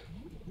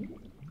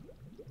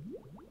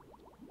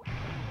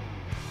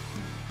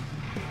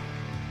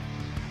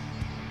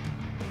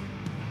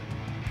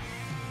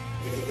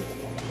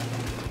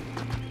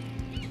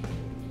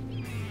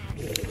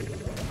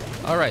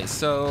 All right,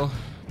 so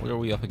what are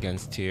we up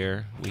against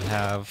here? We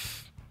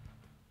have...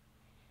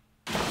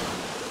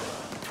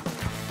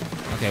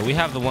 Okay, we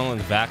have the one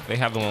with Vac. They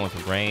have the one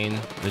with Rain,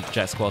 the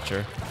Jet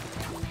Squelcher.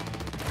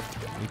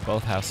 We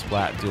both have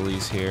Splat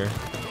Dualies here.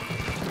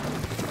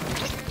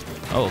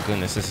 Oh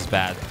goodness, this is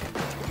bad.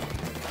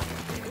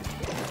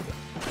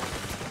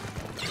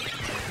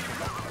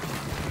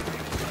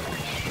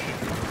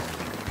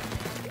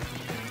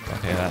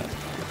 Okay, that.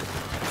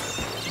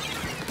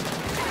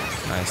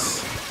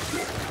 Nice.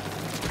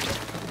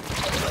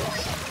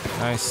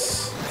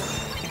 Nice.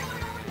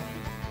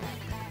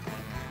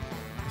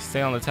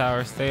 Stay on the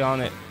tower, stay on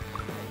it.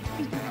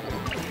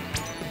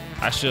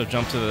 I should have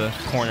jumped to the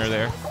corner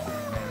there.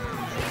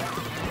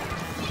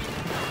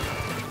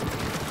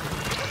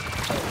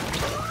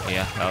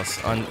 Yeah,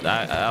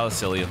 that was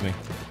silly of me.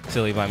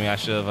 Silly by me. I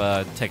should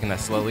have taken that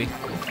slowly.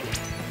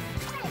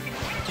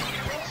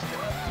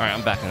 All right,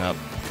 I'm backing up.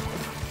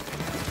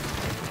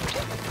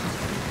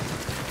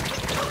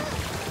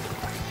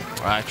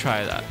 I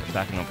tried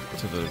backing up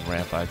to the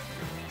ramp.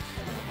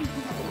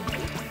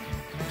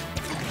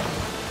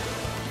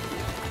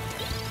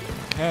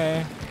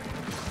 Okay.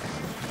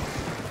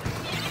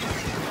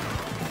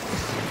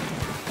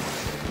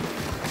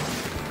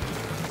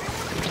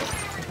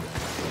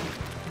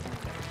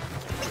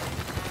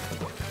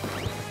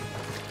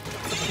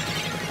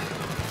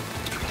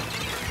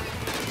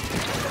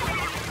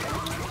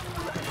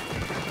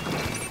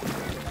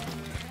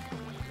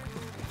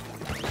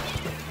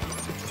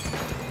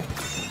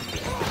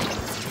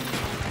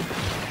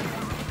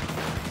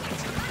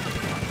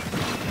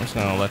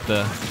 Gonna let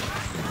the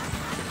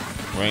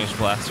range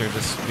blaster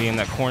just be in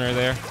that corner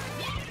there.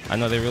 I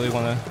know they really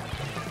want to.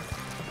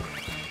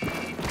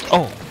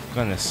 Oh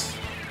goodness!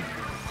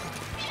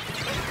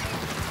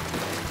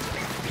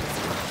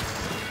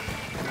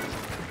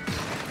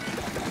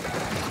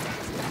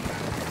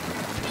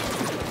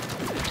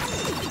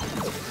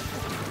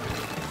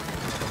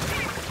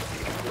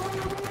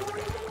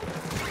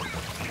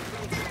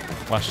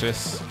 Watch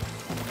this.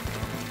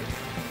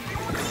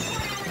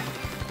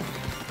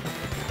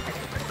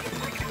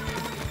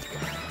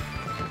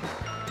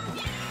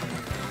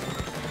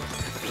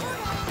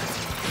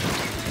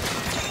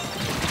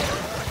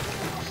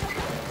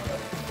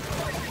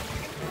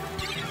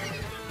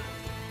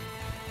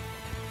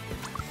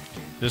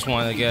 Just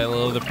wanted to get a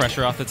little of the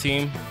pressure off the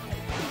team.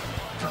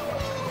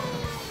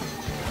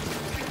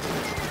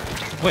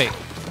 Wait.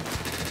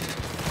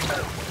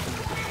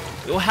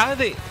 Well, how did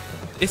they...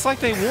 It's like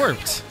they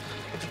warped.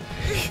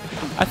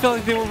 I felt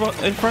like they were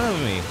in front of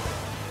me.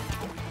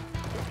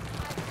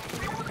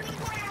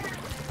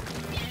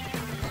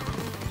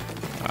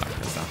 Oh,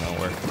 that's not gonna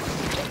work.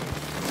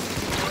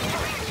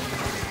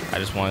 I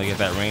just wanted to get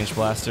that range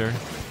blaster.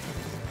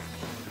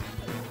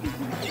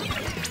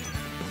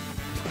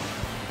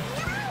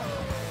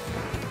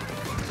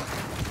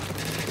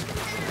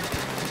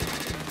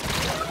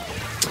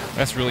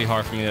 That's really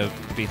hard for me to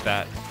beat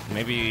that.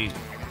 Maybe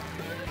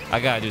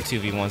I gotta do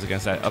 2v1s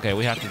against that. Okay,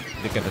 we have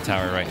to get the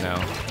tower right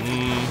now.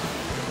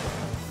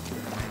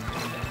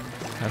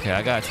 Okay,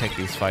 I gotta take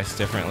these fights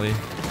differently.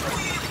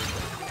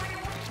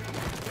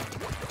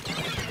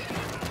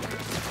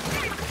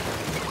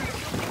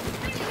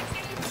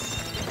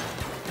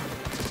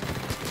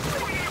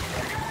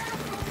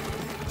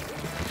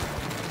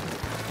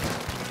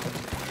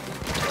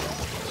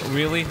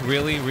 Really,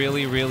 really,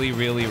 really, really,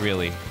 really,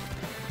 really.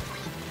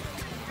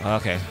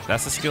 Okay,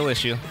 that's a skill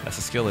issue. That's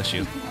a skill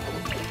issue.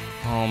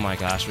 Oh my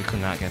gosh, we could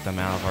not get them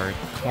out of our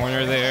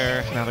corner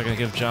there. Now they're gonna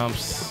give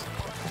jumps.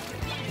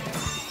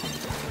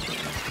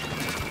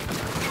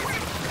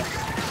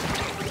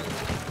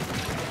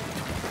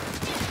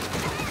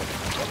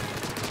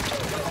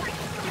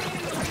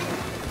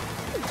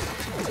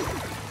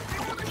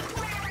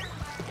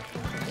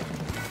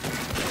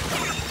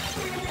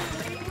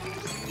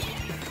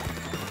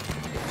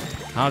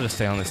 I'll just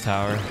stay on this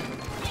tower.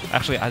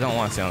 Actually, I don't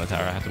want to stay on the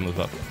tower. I have to move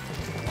up.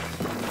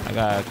 I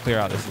gotta clear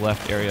out this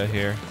left area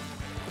here.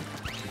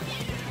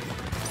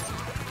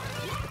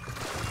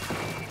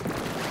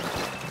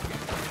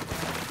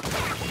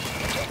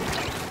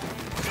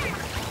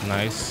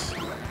 Nice.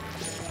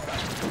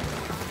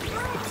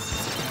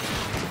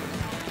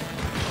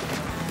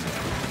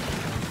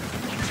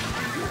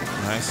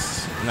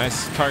 Nice.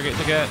 Nice target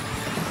to get.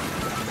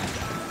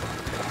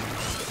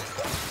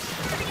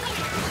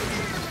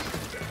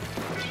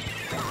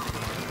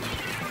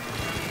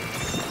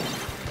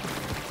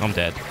 I'm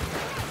dead.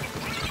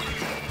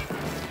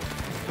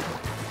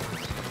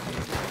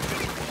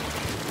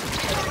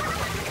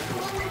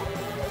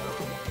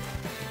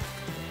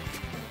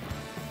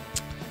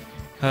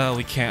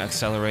 We can't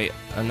accelerate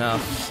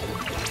enough.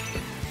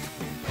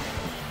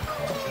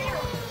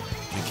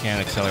 We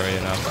can't accelerate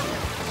enough.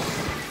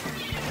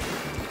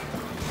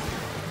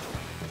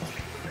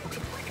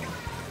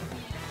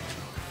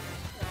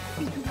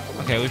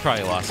 Okay, we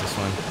probably lost this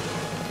one.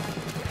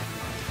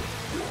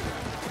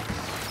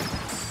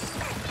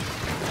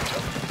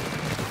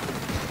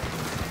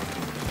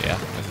 Yeah,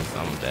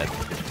 I'm dead.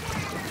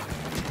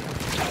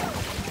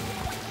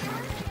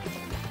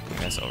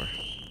 That's over.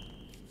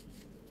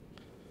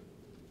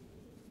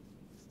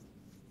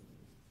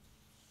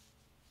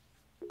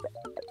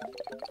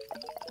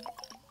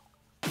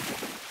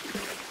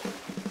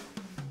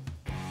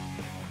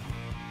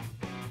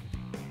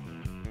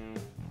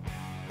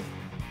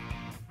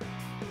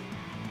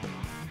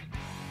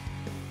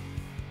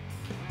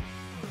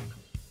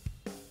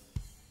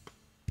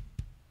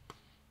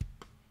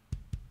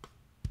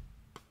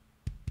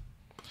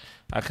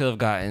 I could have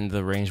gotten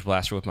the range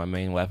blaster with my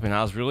main weapon.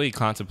 I was really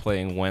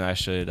contemplating when I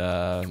should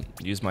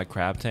use my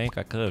crab tank.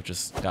 I could have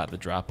just got the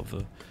drop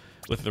of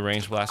with the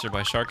range blaster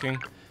by sharking,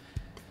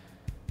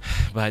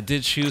 but I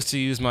did choose to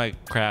use my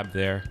crab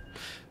there.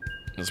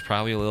 It was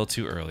probably a little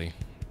too early.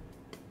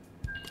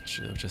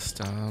 Should have just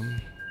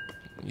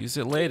used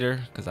it later,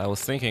 because I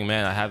was thinking,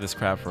 man, I have this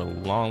crab for a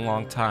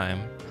long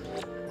time.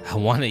 I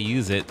want to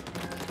use it,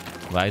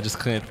 but I just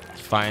couldn't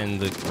find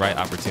the right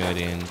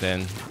opportunity, and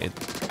then it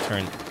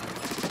turned.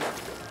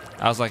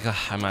 I was like,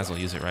 I might as well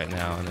use it right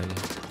now, and then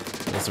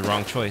it was the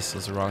wrong choice. It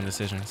was the wrong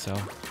decision, so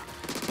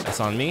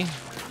that's on me.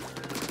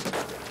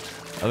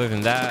 Other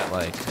than that,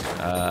 like,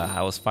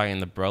 I was fighting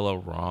the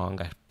Brella wrong.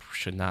 I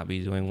should not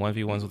be doing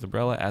 1v1s with the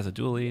Brella as a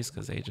dualies,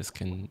 because they just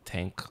can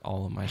tank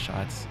all of my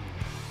shots.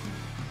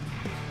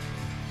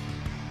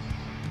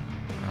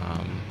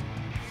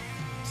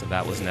 So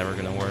that was never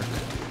gonna work.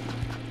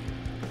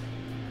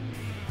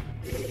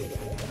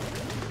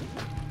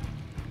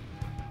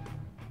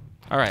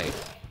 All right.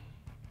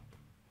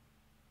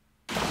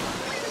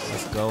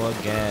 Go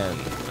again.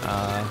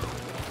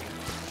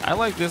 I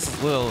like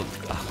this little.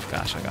 Oh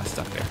gosh, I got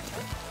stuck there.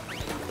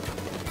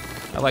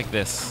 I like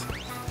this.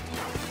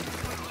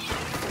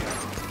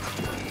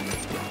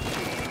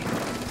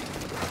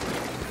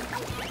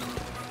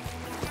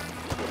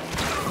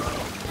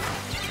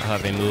 I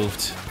thought they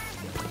moved.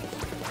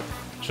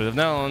 Should have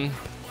known.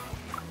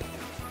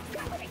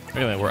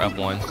 Anyway, we're up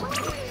one.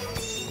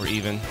 We're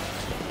even.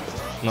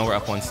 No, we're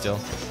up one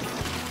still.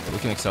 We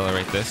can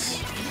accelerate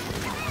this.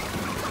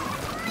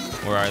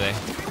 Where are they?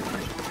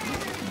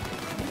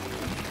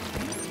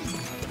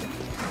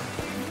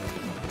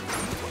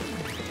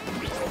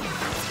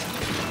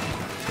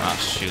 Ah,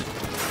 shoot.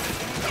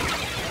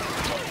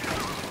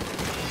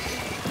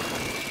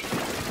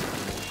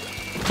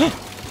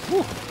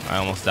 I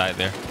almost died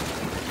there.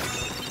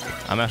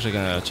 I'm actually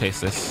gonna chase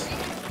this.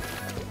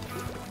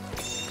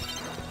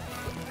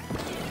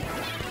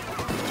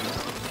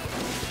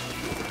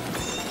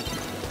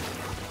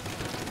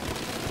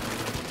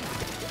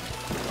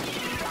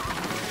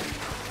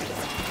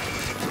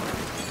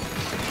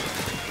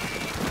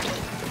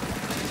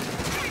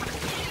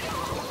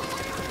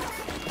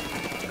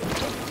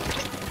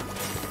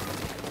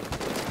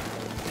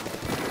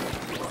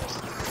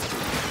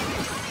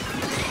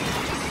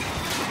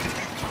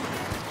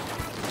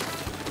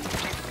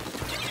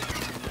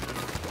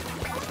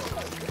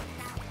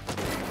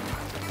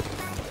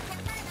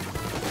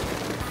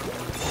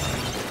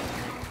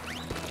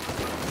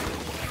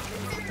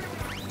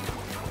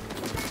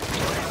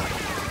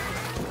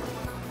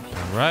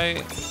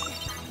 Right.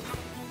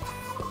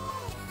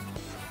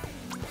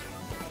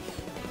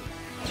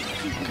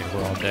 Okay,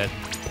 we're all dead.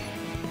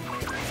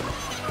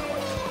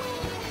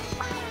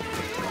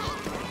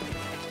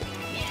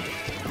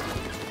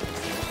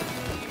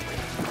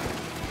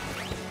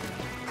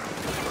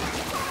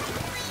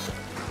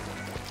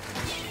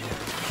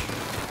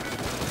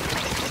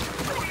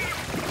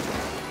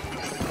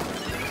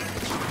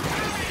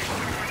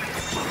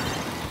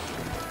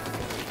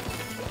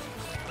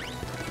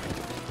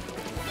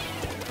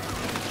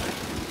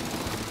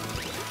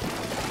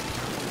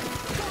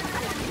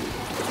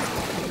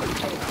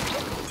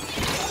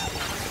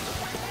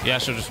 Yeah, I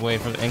should just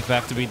wait for the ink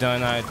vac to be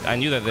done. I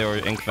knew that they were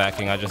ink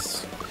vacking. I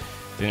just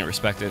didn't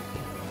respect it.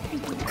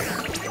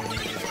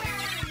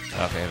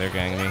 Okay, they're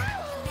getting me.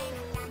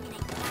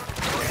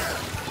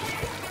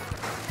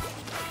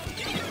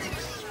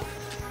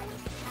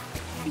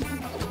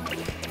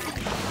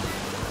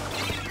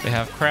 They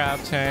have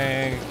crab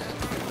tank.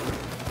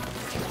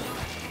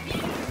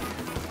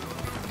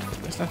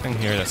 There's nothing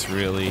here that's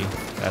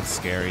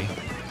scary.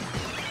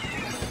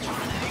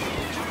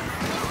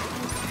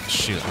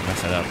 Shoot, I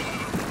messed that up.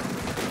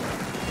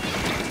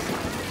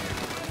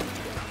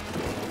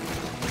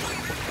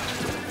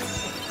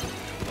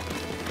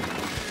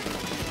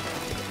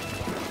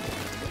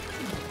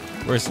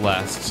 Where's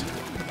last?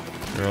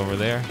 They're over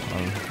there.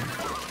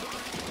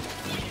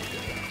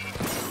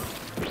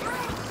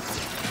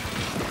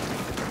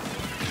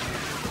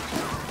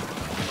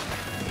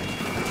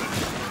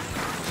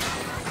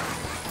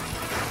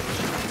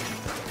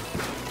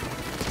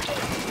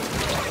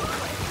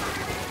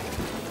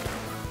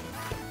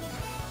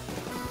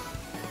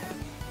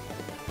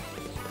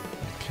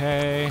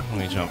 Okay, let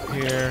me jump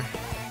here.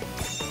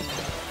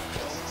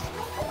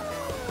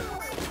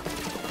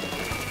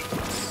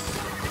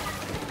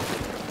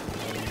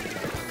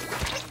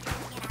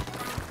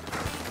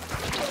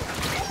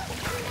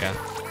 Yeah.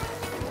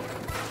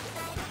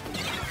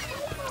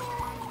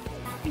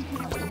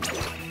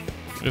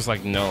 There's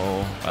like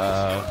no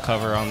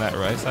cover on that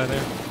right side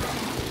there.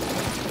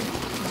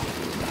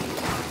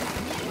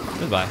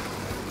 Goodbye.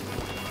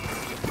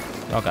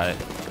 Y'all got it.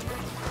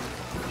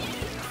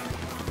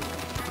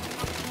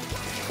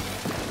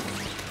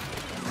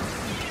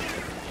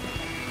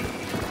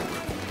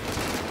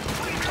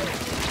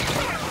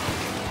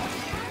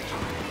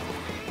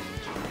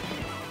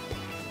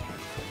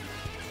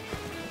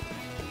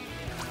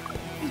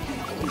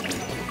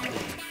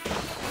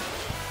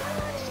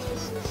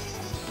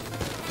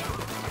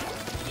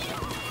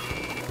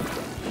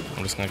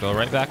 I'm just gonna go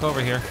right back over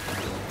here.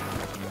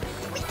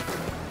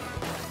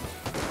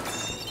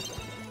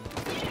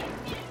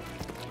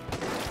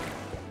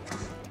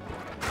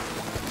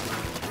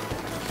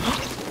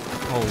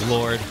 Oh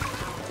Lord.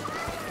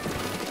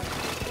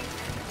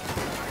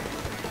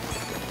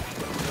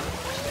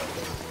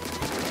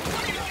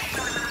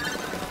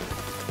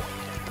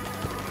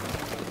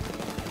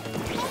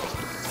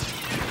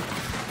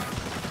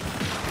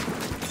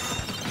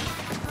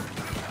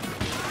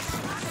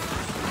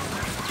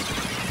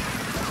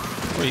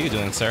 What are you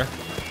doing, sir?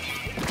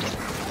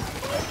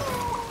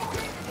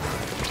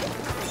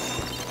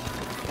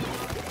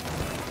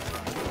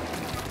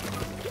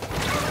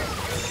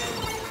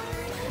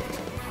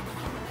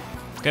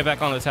 Get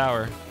back on the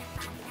tower.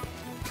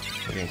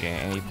 We didn't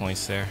get any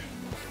points there.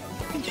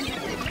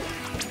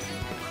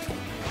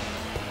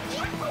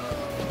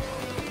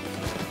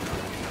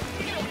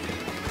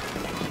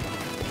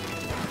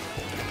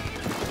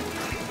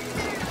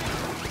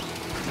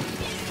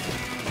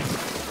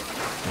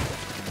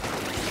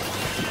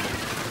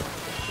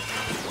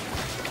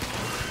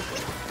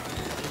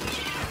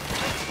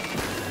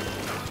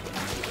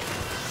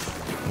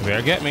 You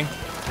better get me.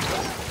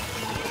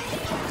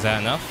 Is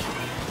that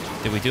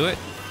enough? Did we do it?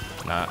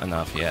 Not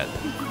enough yet.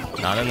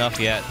 Not enough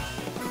yet.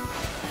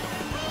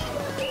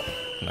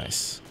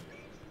 Nice.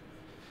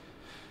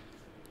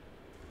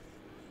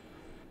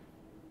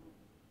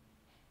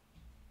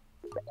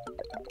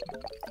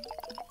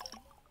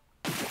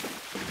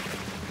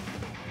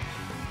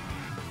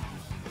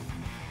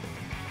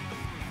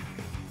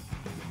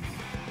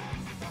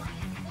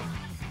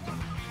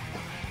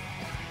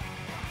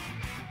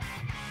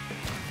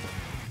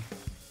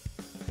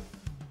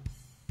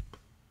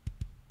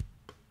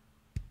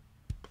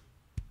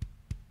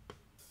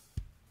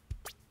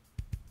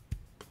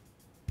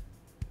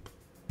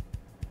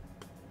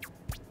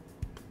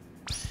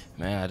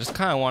 Man, I just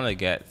kind of want to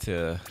get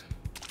to...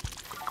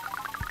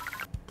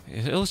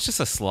 It was just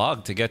a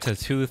slog to get to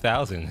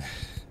 2,000.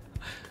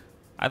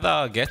 I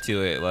thought I'd get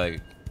to it like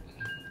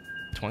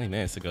 20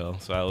 minutes ago,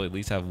 so I'll at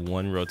least have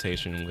one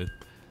rotation with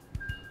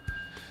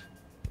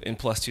in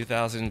plus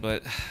 2,000,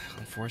 but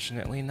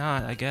unfortunately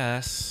not, I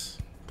guess.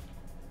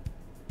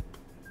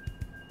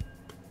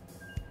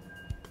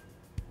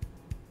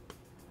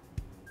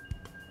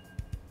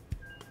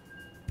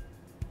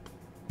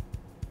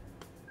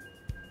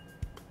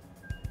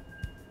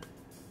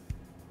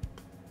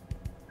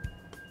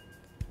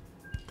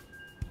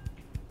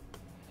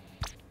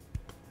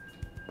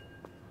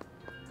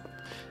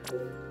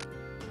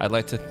 I'd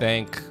like to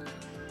thank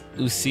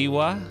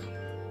Usiwa,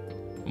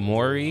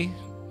 Mori,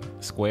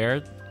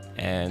 Squared,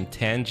 and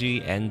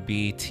Tangi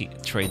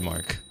NBT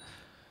trademark.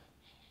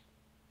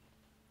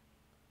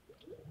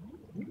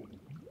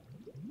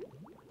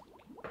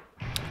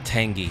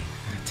 Tangi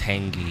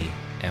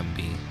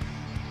MB.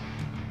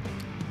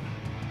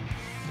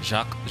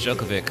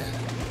 Djokovic.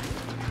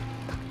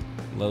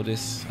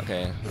 Lotus.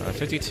 Okay,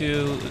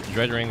 52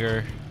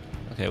 Dreadringer.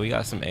 Okay, we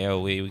got some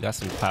AoE, we got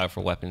some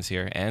powerful weapons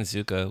here, and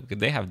Zuka.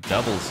 They have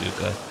double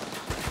Zuka,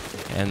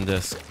 and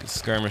the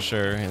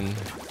skirmisher, and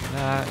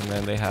that, and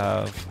then they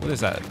have, what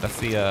is that? That's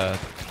the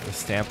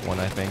stamp one,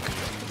 I think.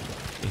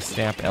 You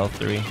stamp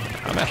L3.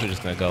 I'm actually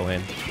just gonna go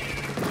in.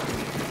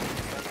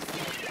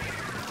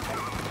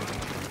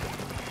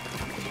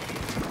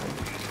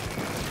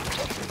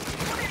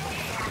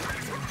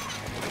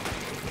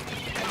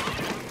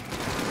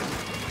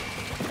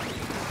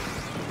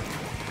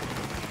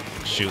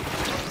 Shoot.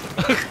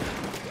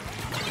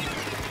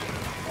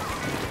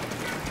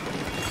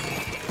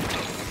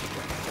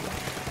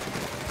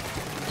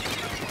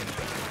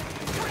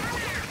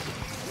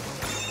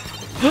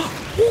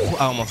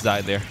 I almost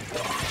died there.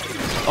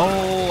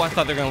 Oh, I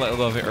thought they were gonna let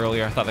go of it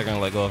earlier.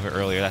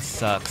 That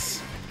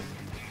sucks.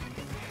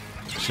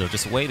 Should've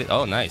just waited.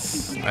 Oh,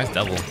 nice. Nice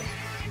double.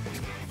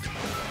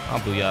 I'll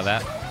booyah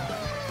that.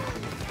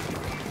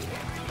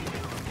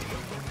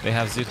 They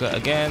have Zuka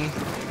again.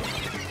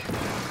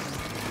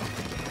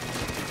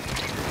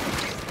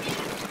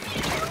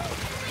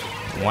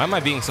 Why am I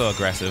being so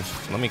aggressive?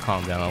 Let me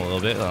calm down a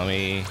little bit.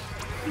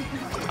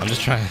 I'm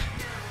just trying.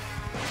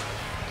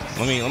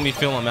 Let me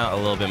feel him out a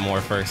little bit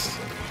more first.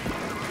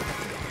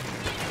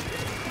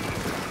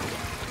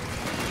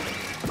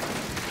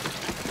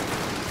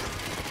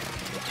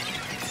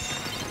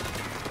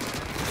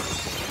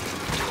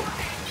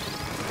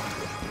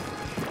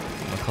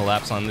 I'm gonna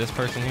collapse on this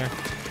person here.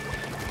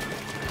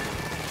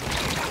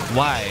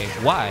 Why?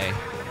 Why?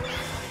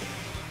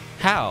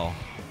 How?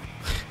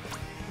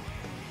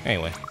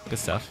 Anyway, good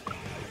stuff.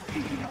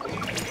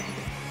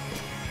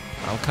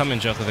 I'm coming,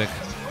 Djokovic.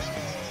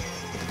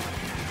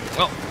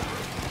 Oh.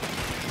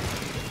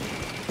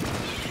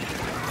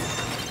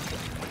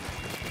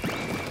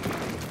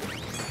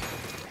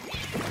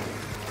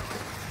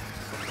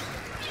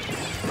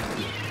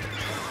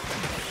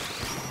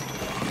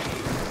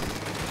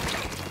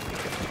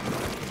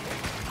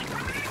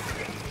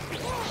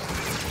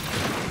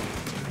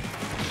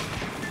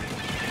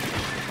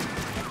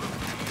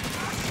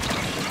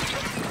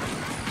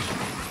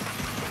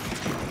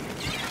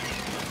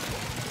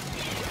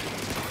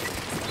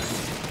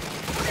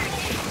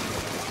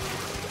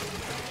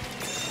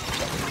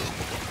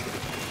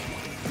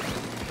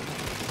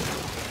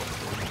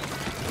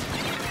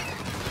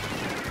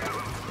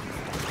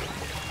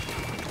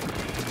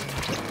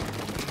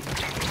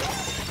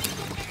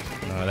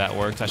 That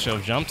worked. I should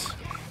have jumped.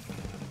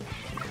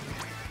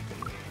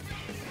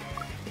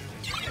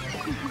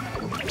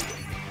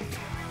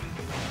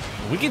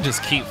 We can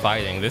just keep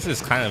fighting. This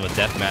is kind of a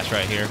death match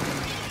right here.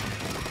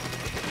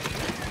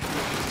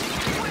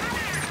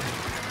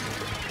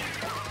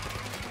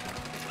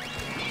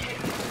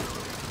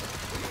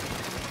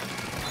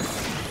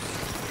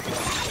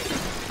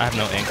 I have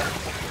no ink.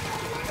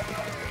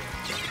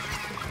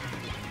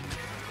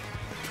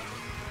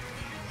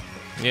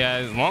 Yeah,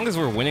 as long as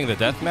we're winning the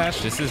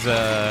deathmatch, this is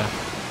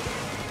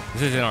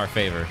in our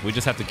favor. We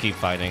just have to keep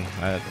fighting.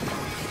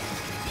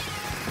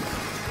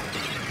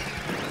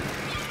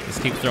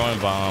 Just keep throwing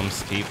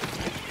bombs, keep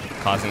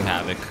causing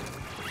havoc.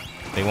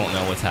 They won't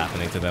know what's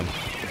happening to them.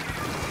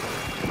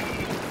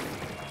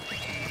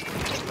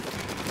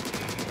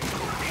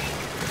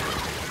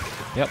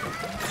 Yep.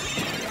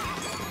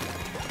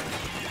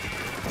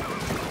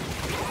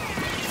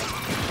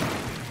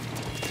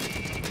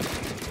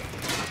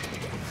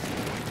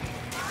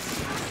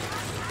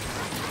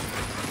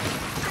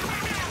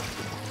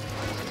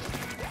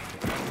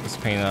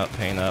 Paint up,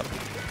 paint up.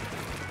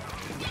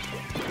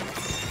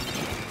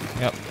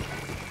 Yep.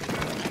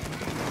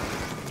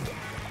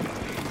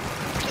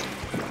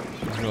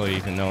 There's really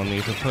even no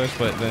need to push,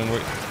 but then we're...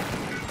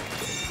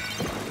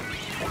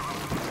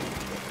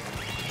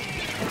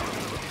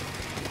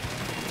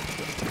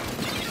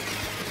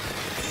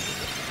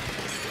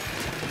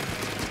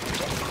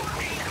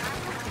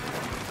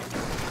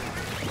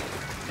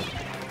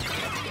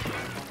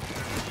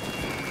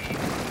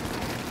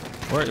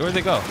 Where'd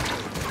they go?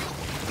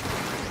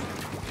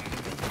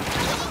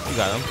 You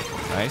got him.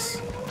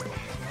 Nice.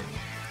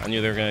 I knew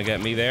they were gonna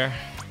get me there.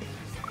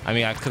 I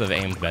mean, I could have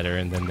aimed better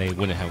and then they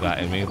wouldn't have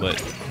gotten me,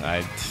 but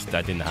I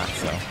did not,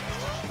 so.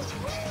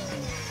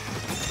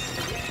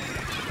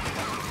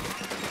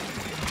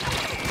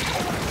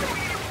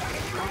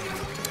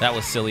 That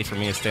was silly for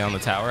me to stay on the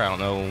tower. I don't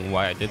know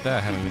why I did that.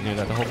 I haven't been doing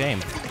that the whole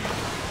game.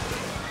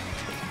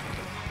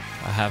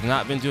 I have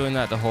not been doing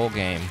that the whole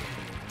game.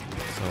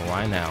 So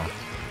why now?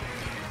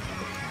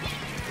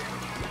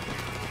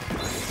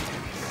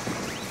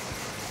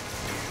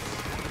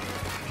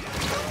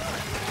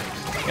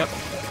 Yep.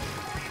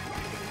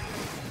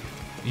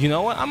 You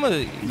know what?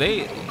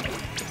 They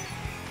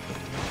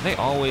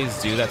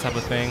always do that type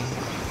of thing.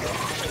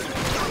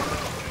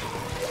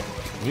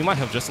 We might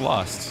have just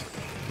lost.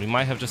 We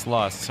might have just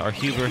lost. Our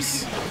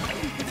hubris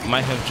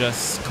might have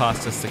just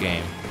cost us the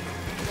game.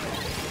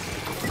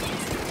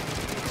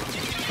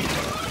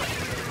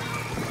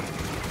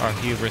 Our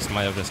hubris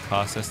might have just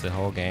cost us the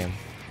whole game.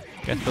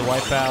 Get the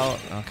wipeout.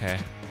 Okay.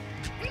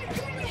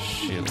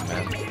 Shoot,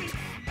 man.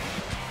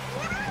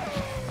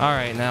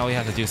 Alright, now we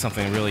have to do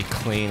something really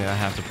clean, and I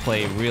have to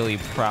play really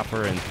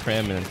proper and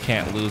prim and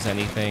can't lose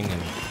anything,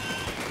 and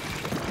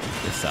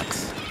it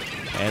sucks.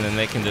 And then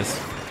they can just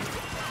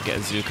get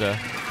Zuka.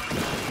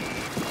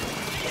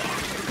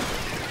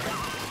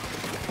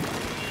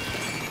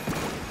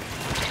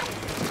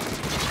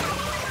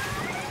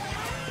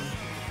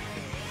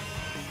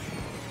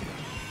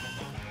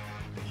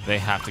 They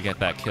have to get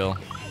that kill.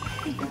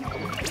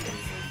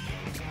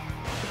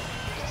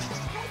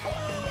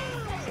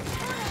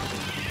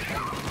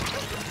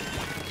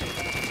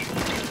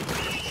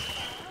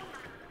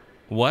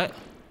 What?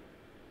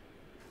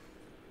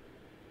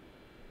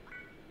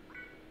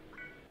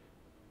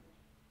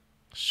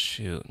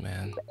 Shoot,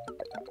 man.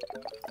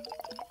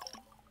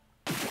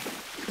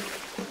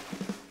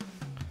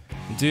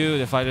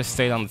 Dude, if I just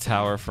stayed on the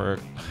tower for...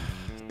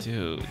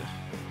 Dude.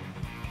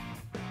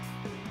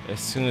 As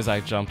soon as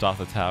I jumped off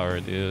the tower,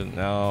 dude.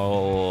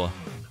 No.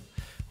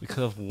 We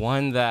could have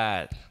won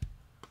that.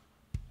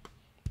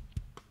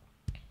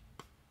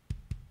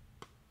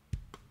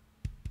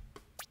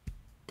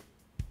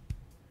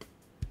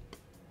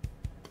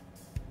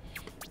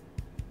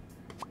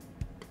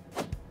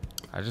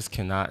 I just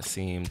cannot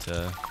seem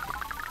to...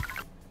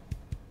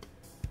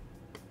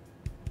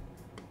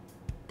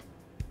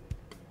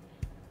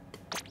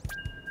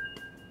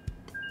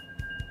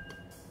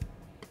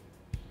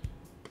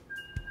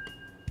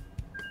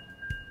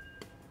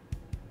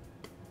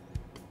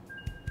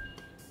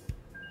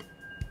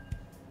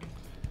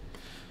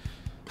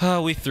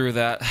 Oh, we threw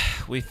that.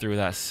 We threw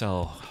that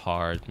so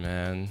hard,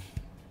 man.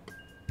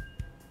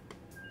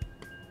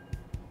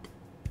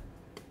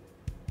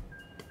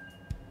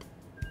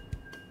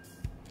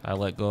 I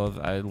let go of,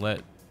 I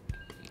let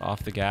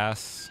off the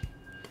gas.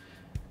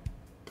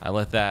 I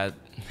let that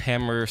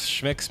hammer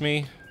schmicks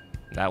me.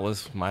 That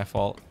was my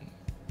fault.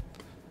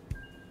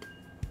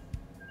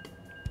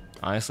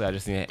 Honestly, I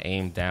just need to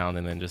aim down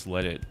and then just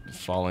let it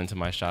fall into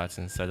my shots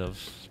instead of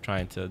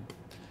trying to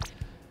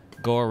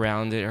go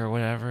around it or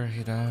whatever,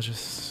 you know,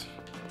 just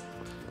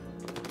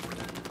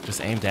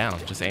aim down.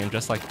 Just aim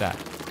just like that.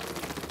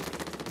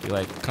 Be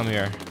like, come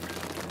here.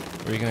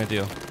 What are you gonna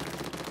do?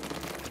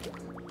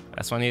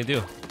 That's what I need to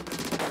do.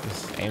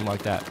 Just aim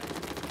like that.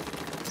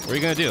 What are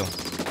you gonna do?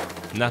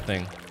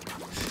 Nothing.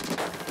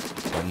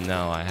 But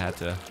no, I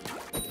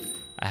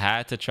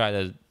had to try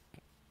to,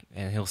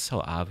 and it was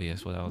so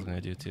obvious what I was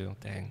gonna do too.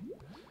 Dang.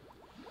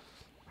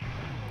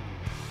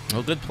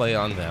 Well, good play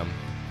on them.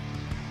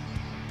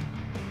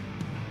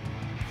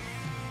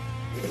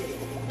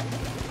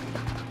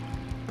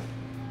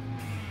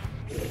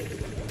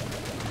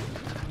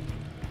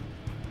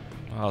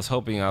 I was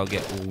hoping I'll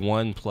get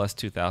 1 plus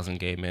 2,000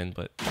 game in,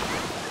 but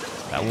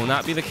that will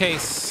not be the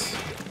case.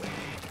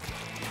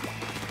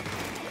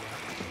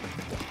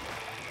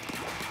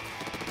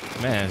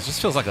 Man, it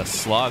just feels like a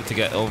slog to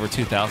get over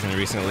 2,000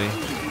 recently.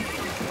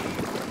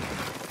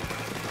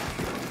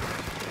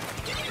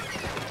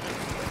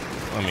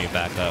 Let me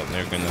back up.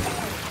 They're gonna...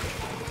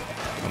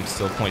 I'm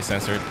still point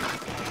censored.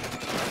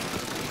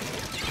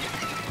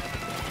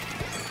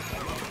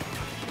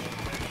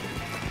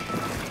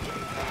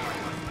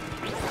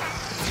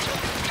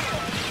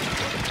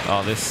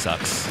 Oh, this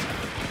sucks.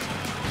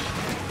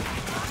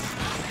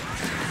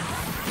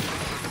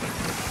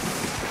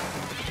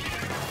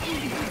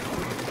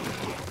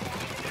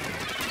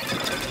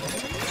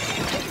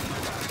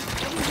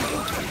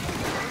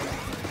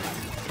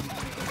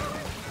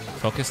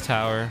 Focus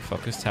tower,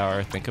 focus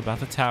tower. Think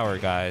about the tower,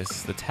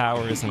 guys. The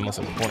tower is the most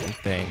important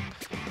thing.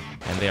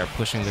 And they are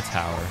pushing the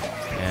tower.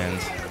 And...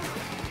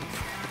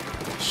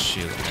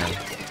 shoot, man.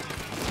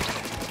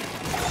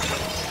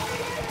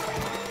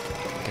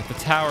 The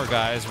tower,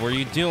 guys. What are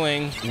you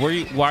doing?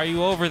 Why are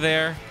you over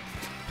there?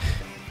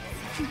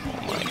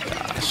 Oh my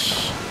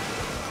gosh.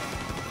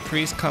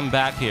 Please come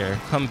back here.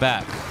 Come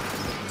back.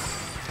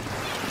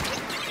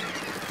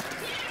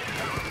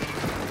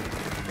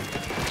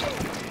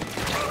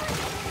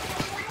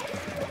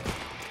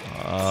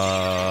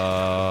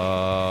 Oh,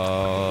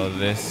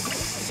 this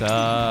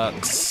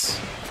sucks.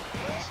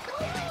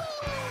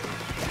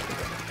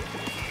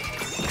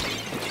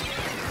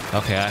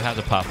 Okay, I have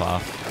to pop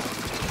off.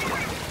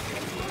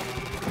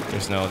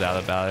 There's no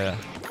doubt about it.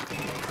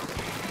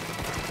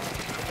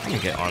 Let me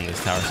get on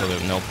this tower so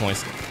there's no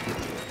points.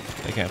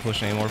 They can't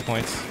push any more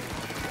points.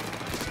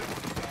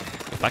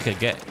 If I could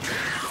get...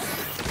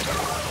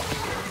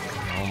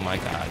 Oh my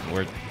god,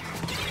 we're...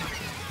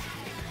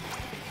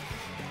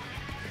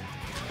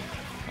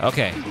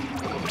 Okay.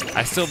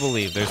 I still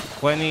believe there's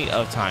plenty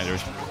of time.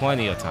 There's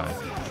plenty of time.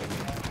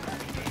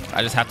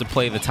 I just have to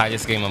play the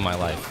tightest game of my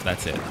life.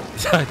 That's it.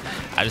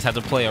 I just have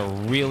to play a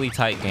really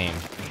tight game.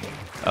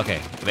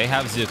 Okay, they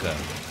have Zuka.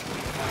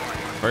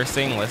 First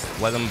thing, let's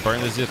let them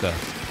burn the Zuka.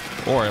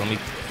 Or let me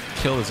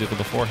kill the Zuka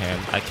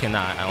beforehand. I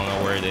cannot. I don't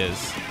know where it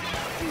is.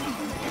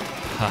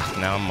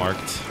 Now I'm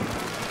marked.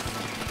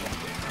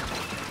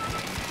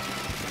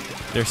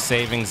 They're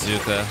saving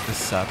Zuka. This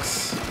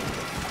sucks.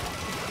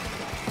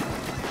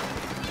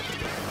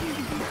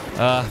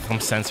 I'm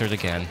censored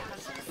again.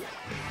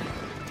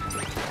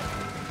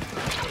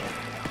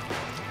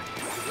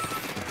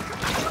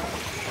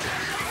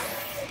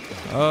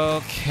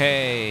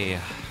 Okay.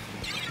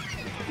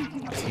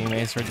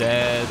 Teammates are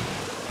dead.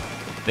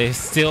 They're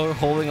still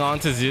holding on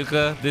to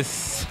Zuka. This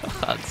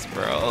sucks,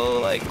 bro.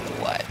 Like,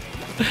 what?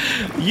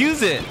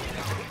 Use it.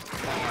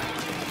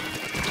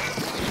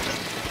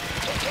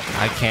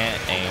 I can't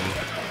aim.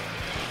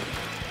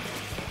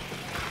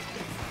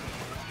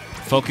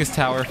 Focus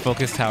tower,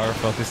 focus tower,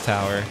 focus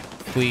tower.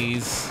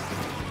 Please.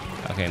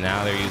 Okay,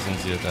 now they're using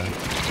Zuka.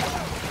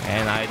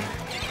 And I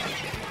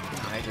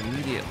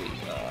immediately.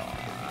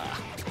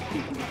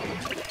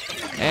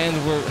 And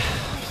we're.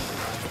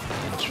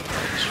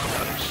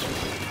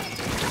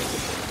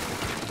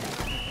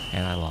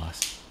 And I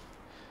lost.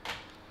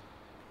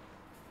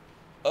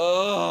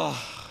 Oh.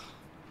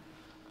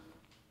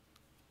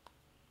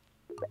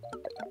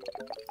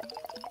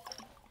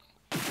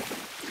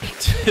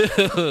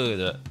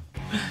 Dude.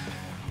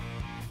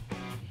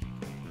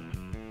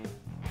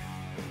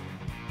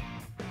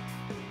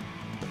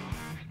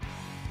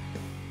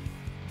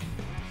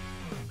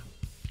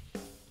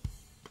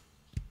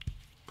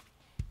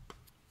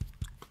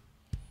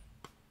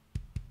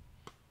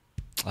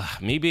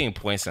 Me being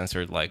point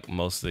censored like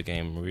most of the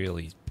game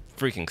really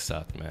freaking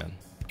sucked, man.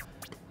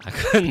 I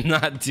could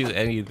not do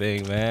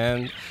anything,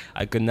 man.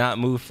 I could not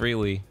move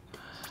freely.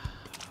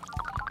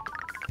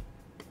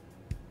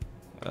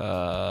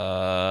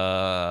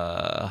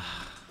 That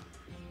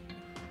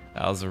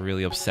was a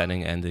really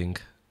upsetting ending.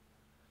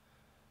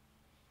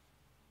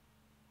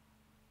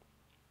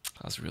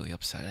 That was really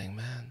upsetting,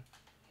 man.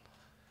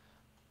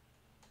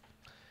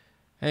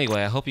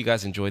 Anyway, I hope you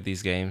guys enjoyed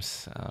these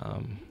games.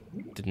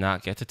 Did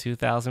not get to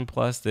 2,000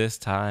 plus this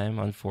time,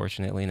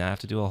 unfortunately. Now I have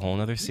to do a whole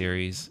nother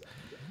series.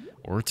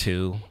 Or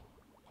 2.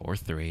 Or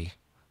 3.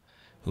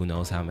 Who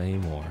knows how many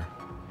more.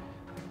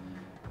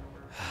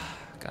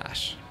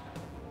 Gosh.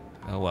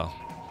 Oh well.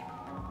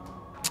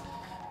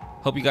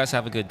 Hope you guys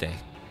have a good day.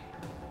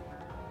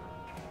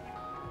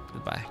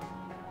 Goodbye.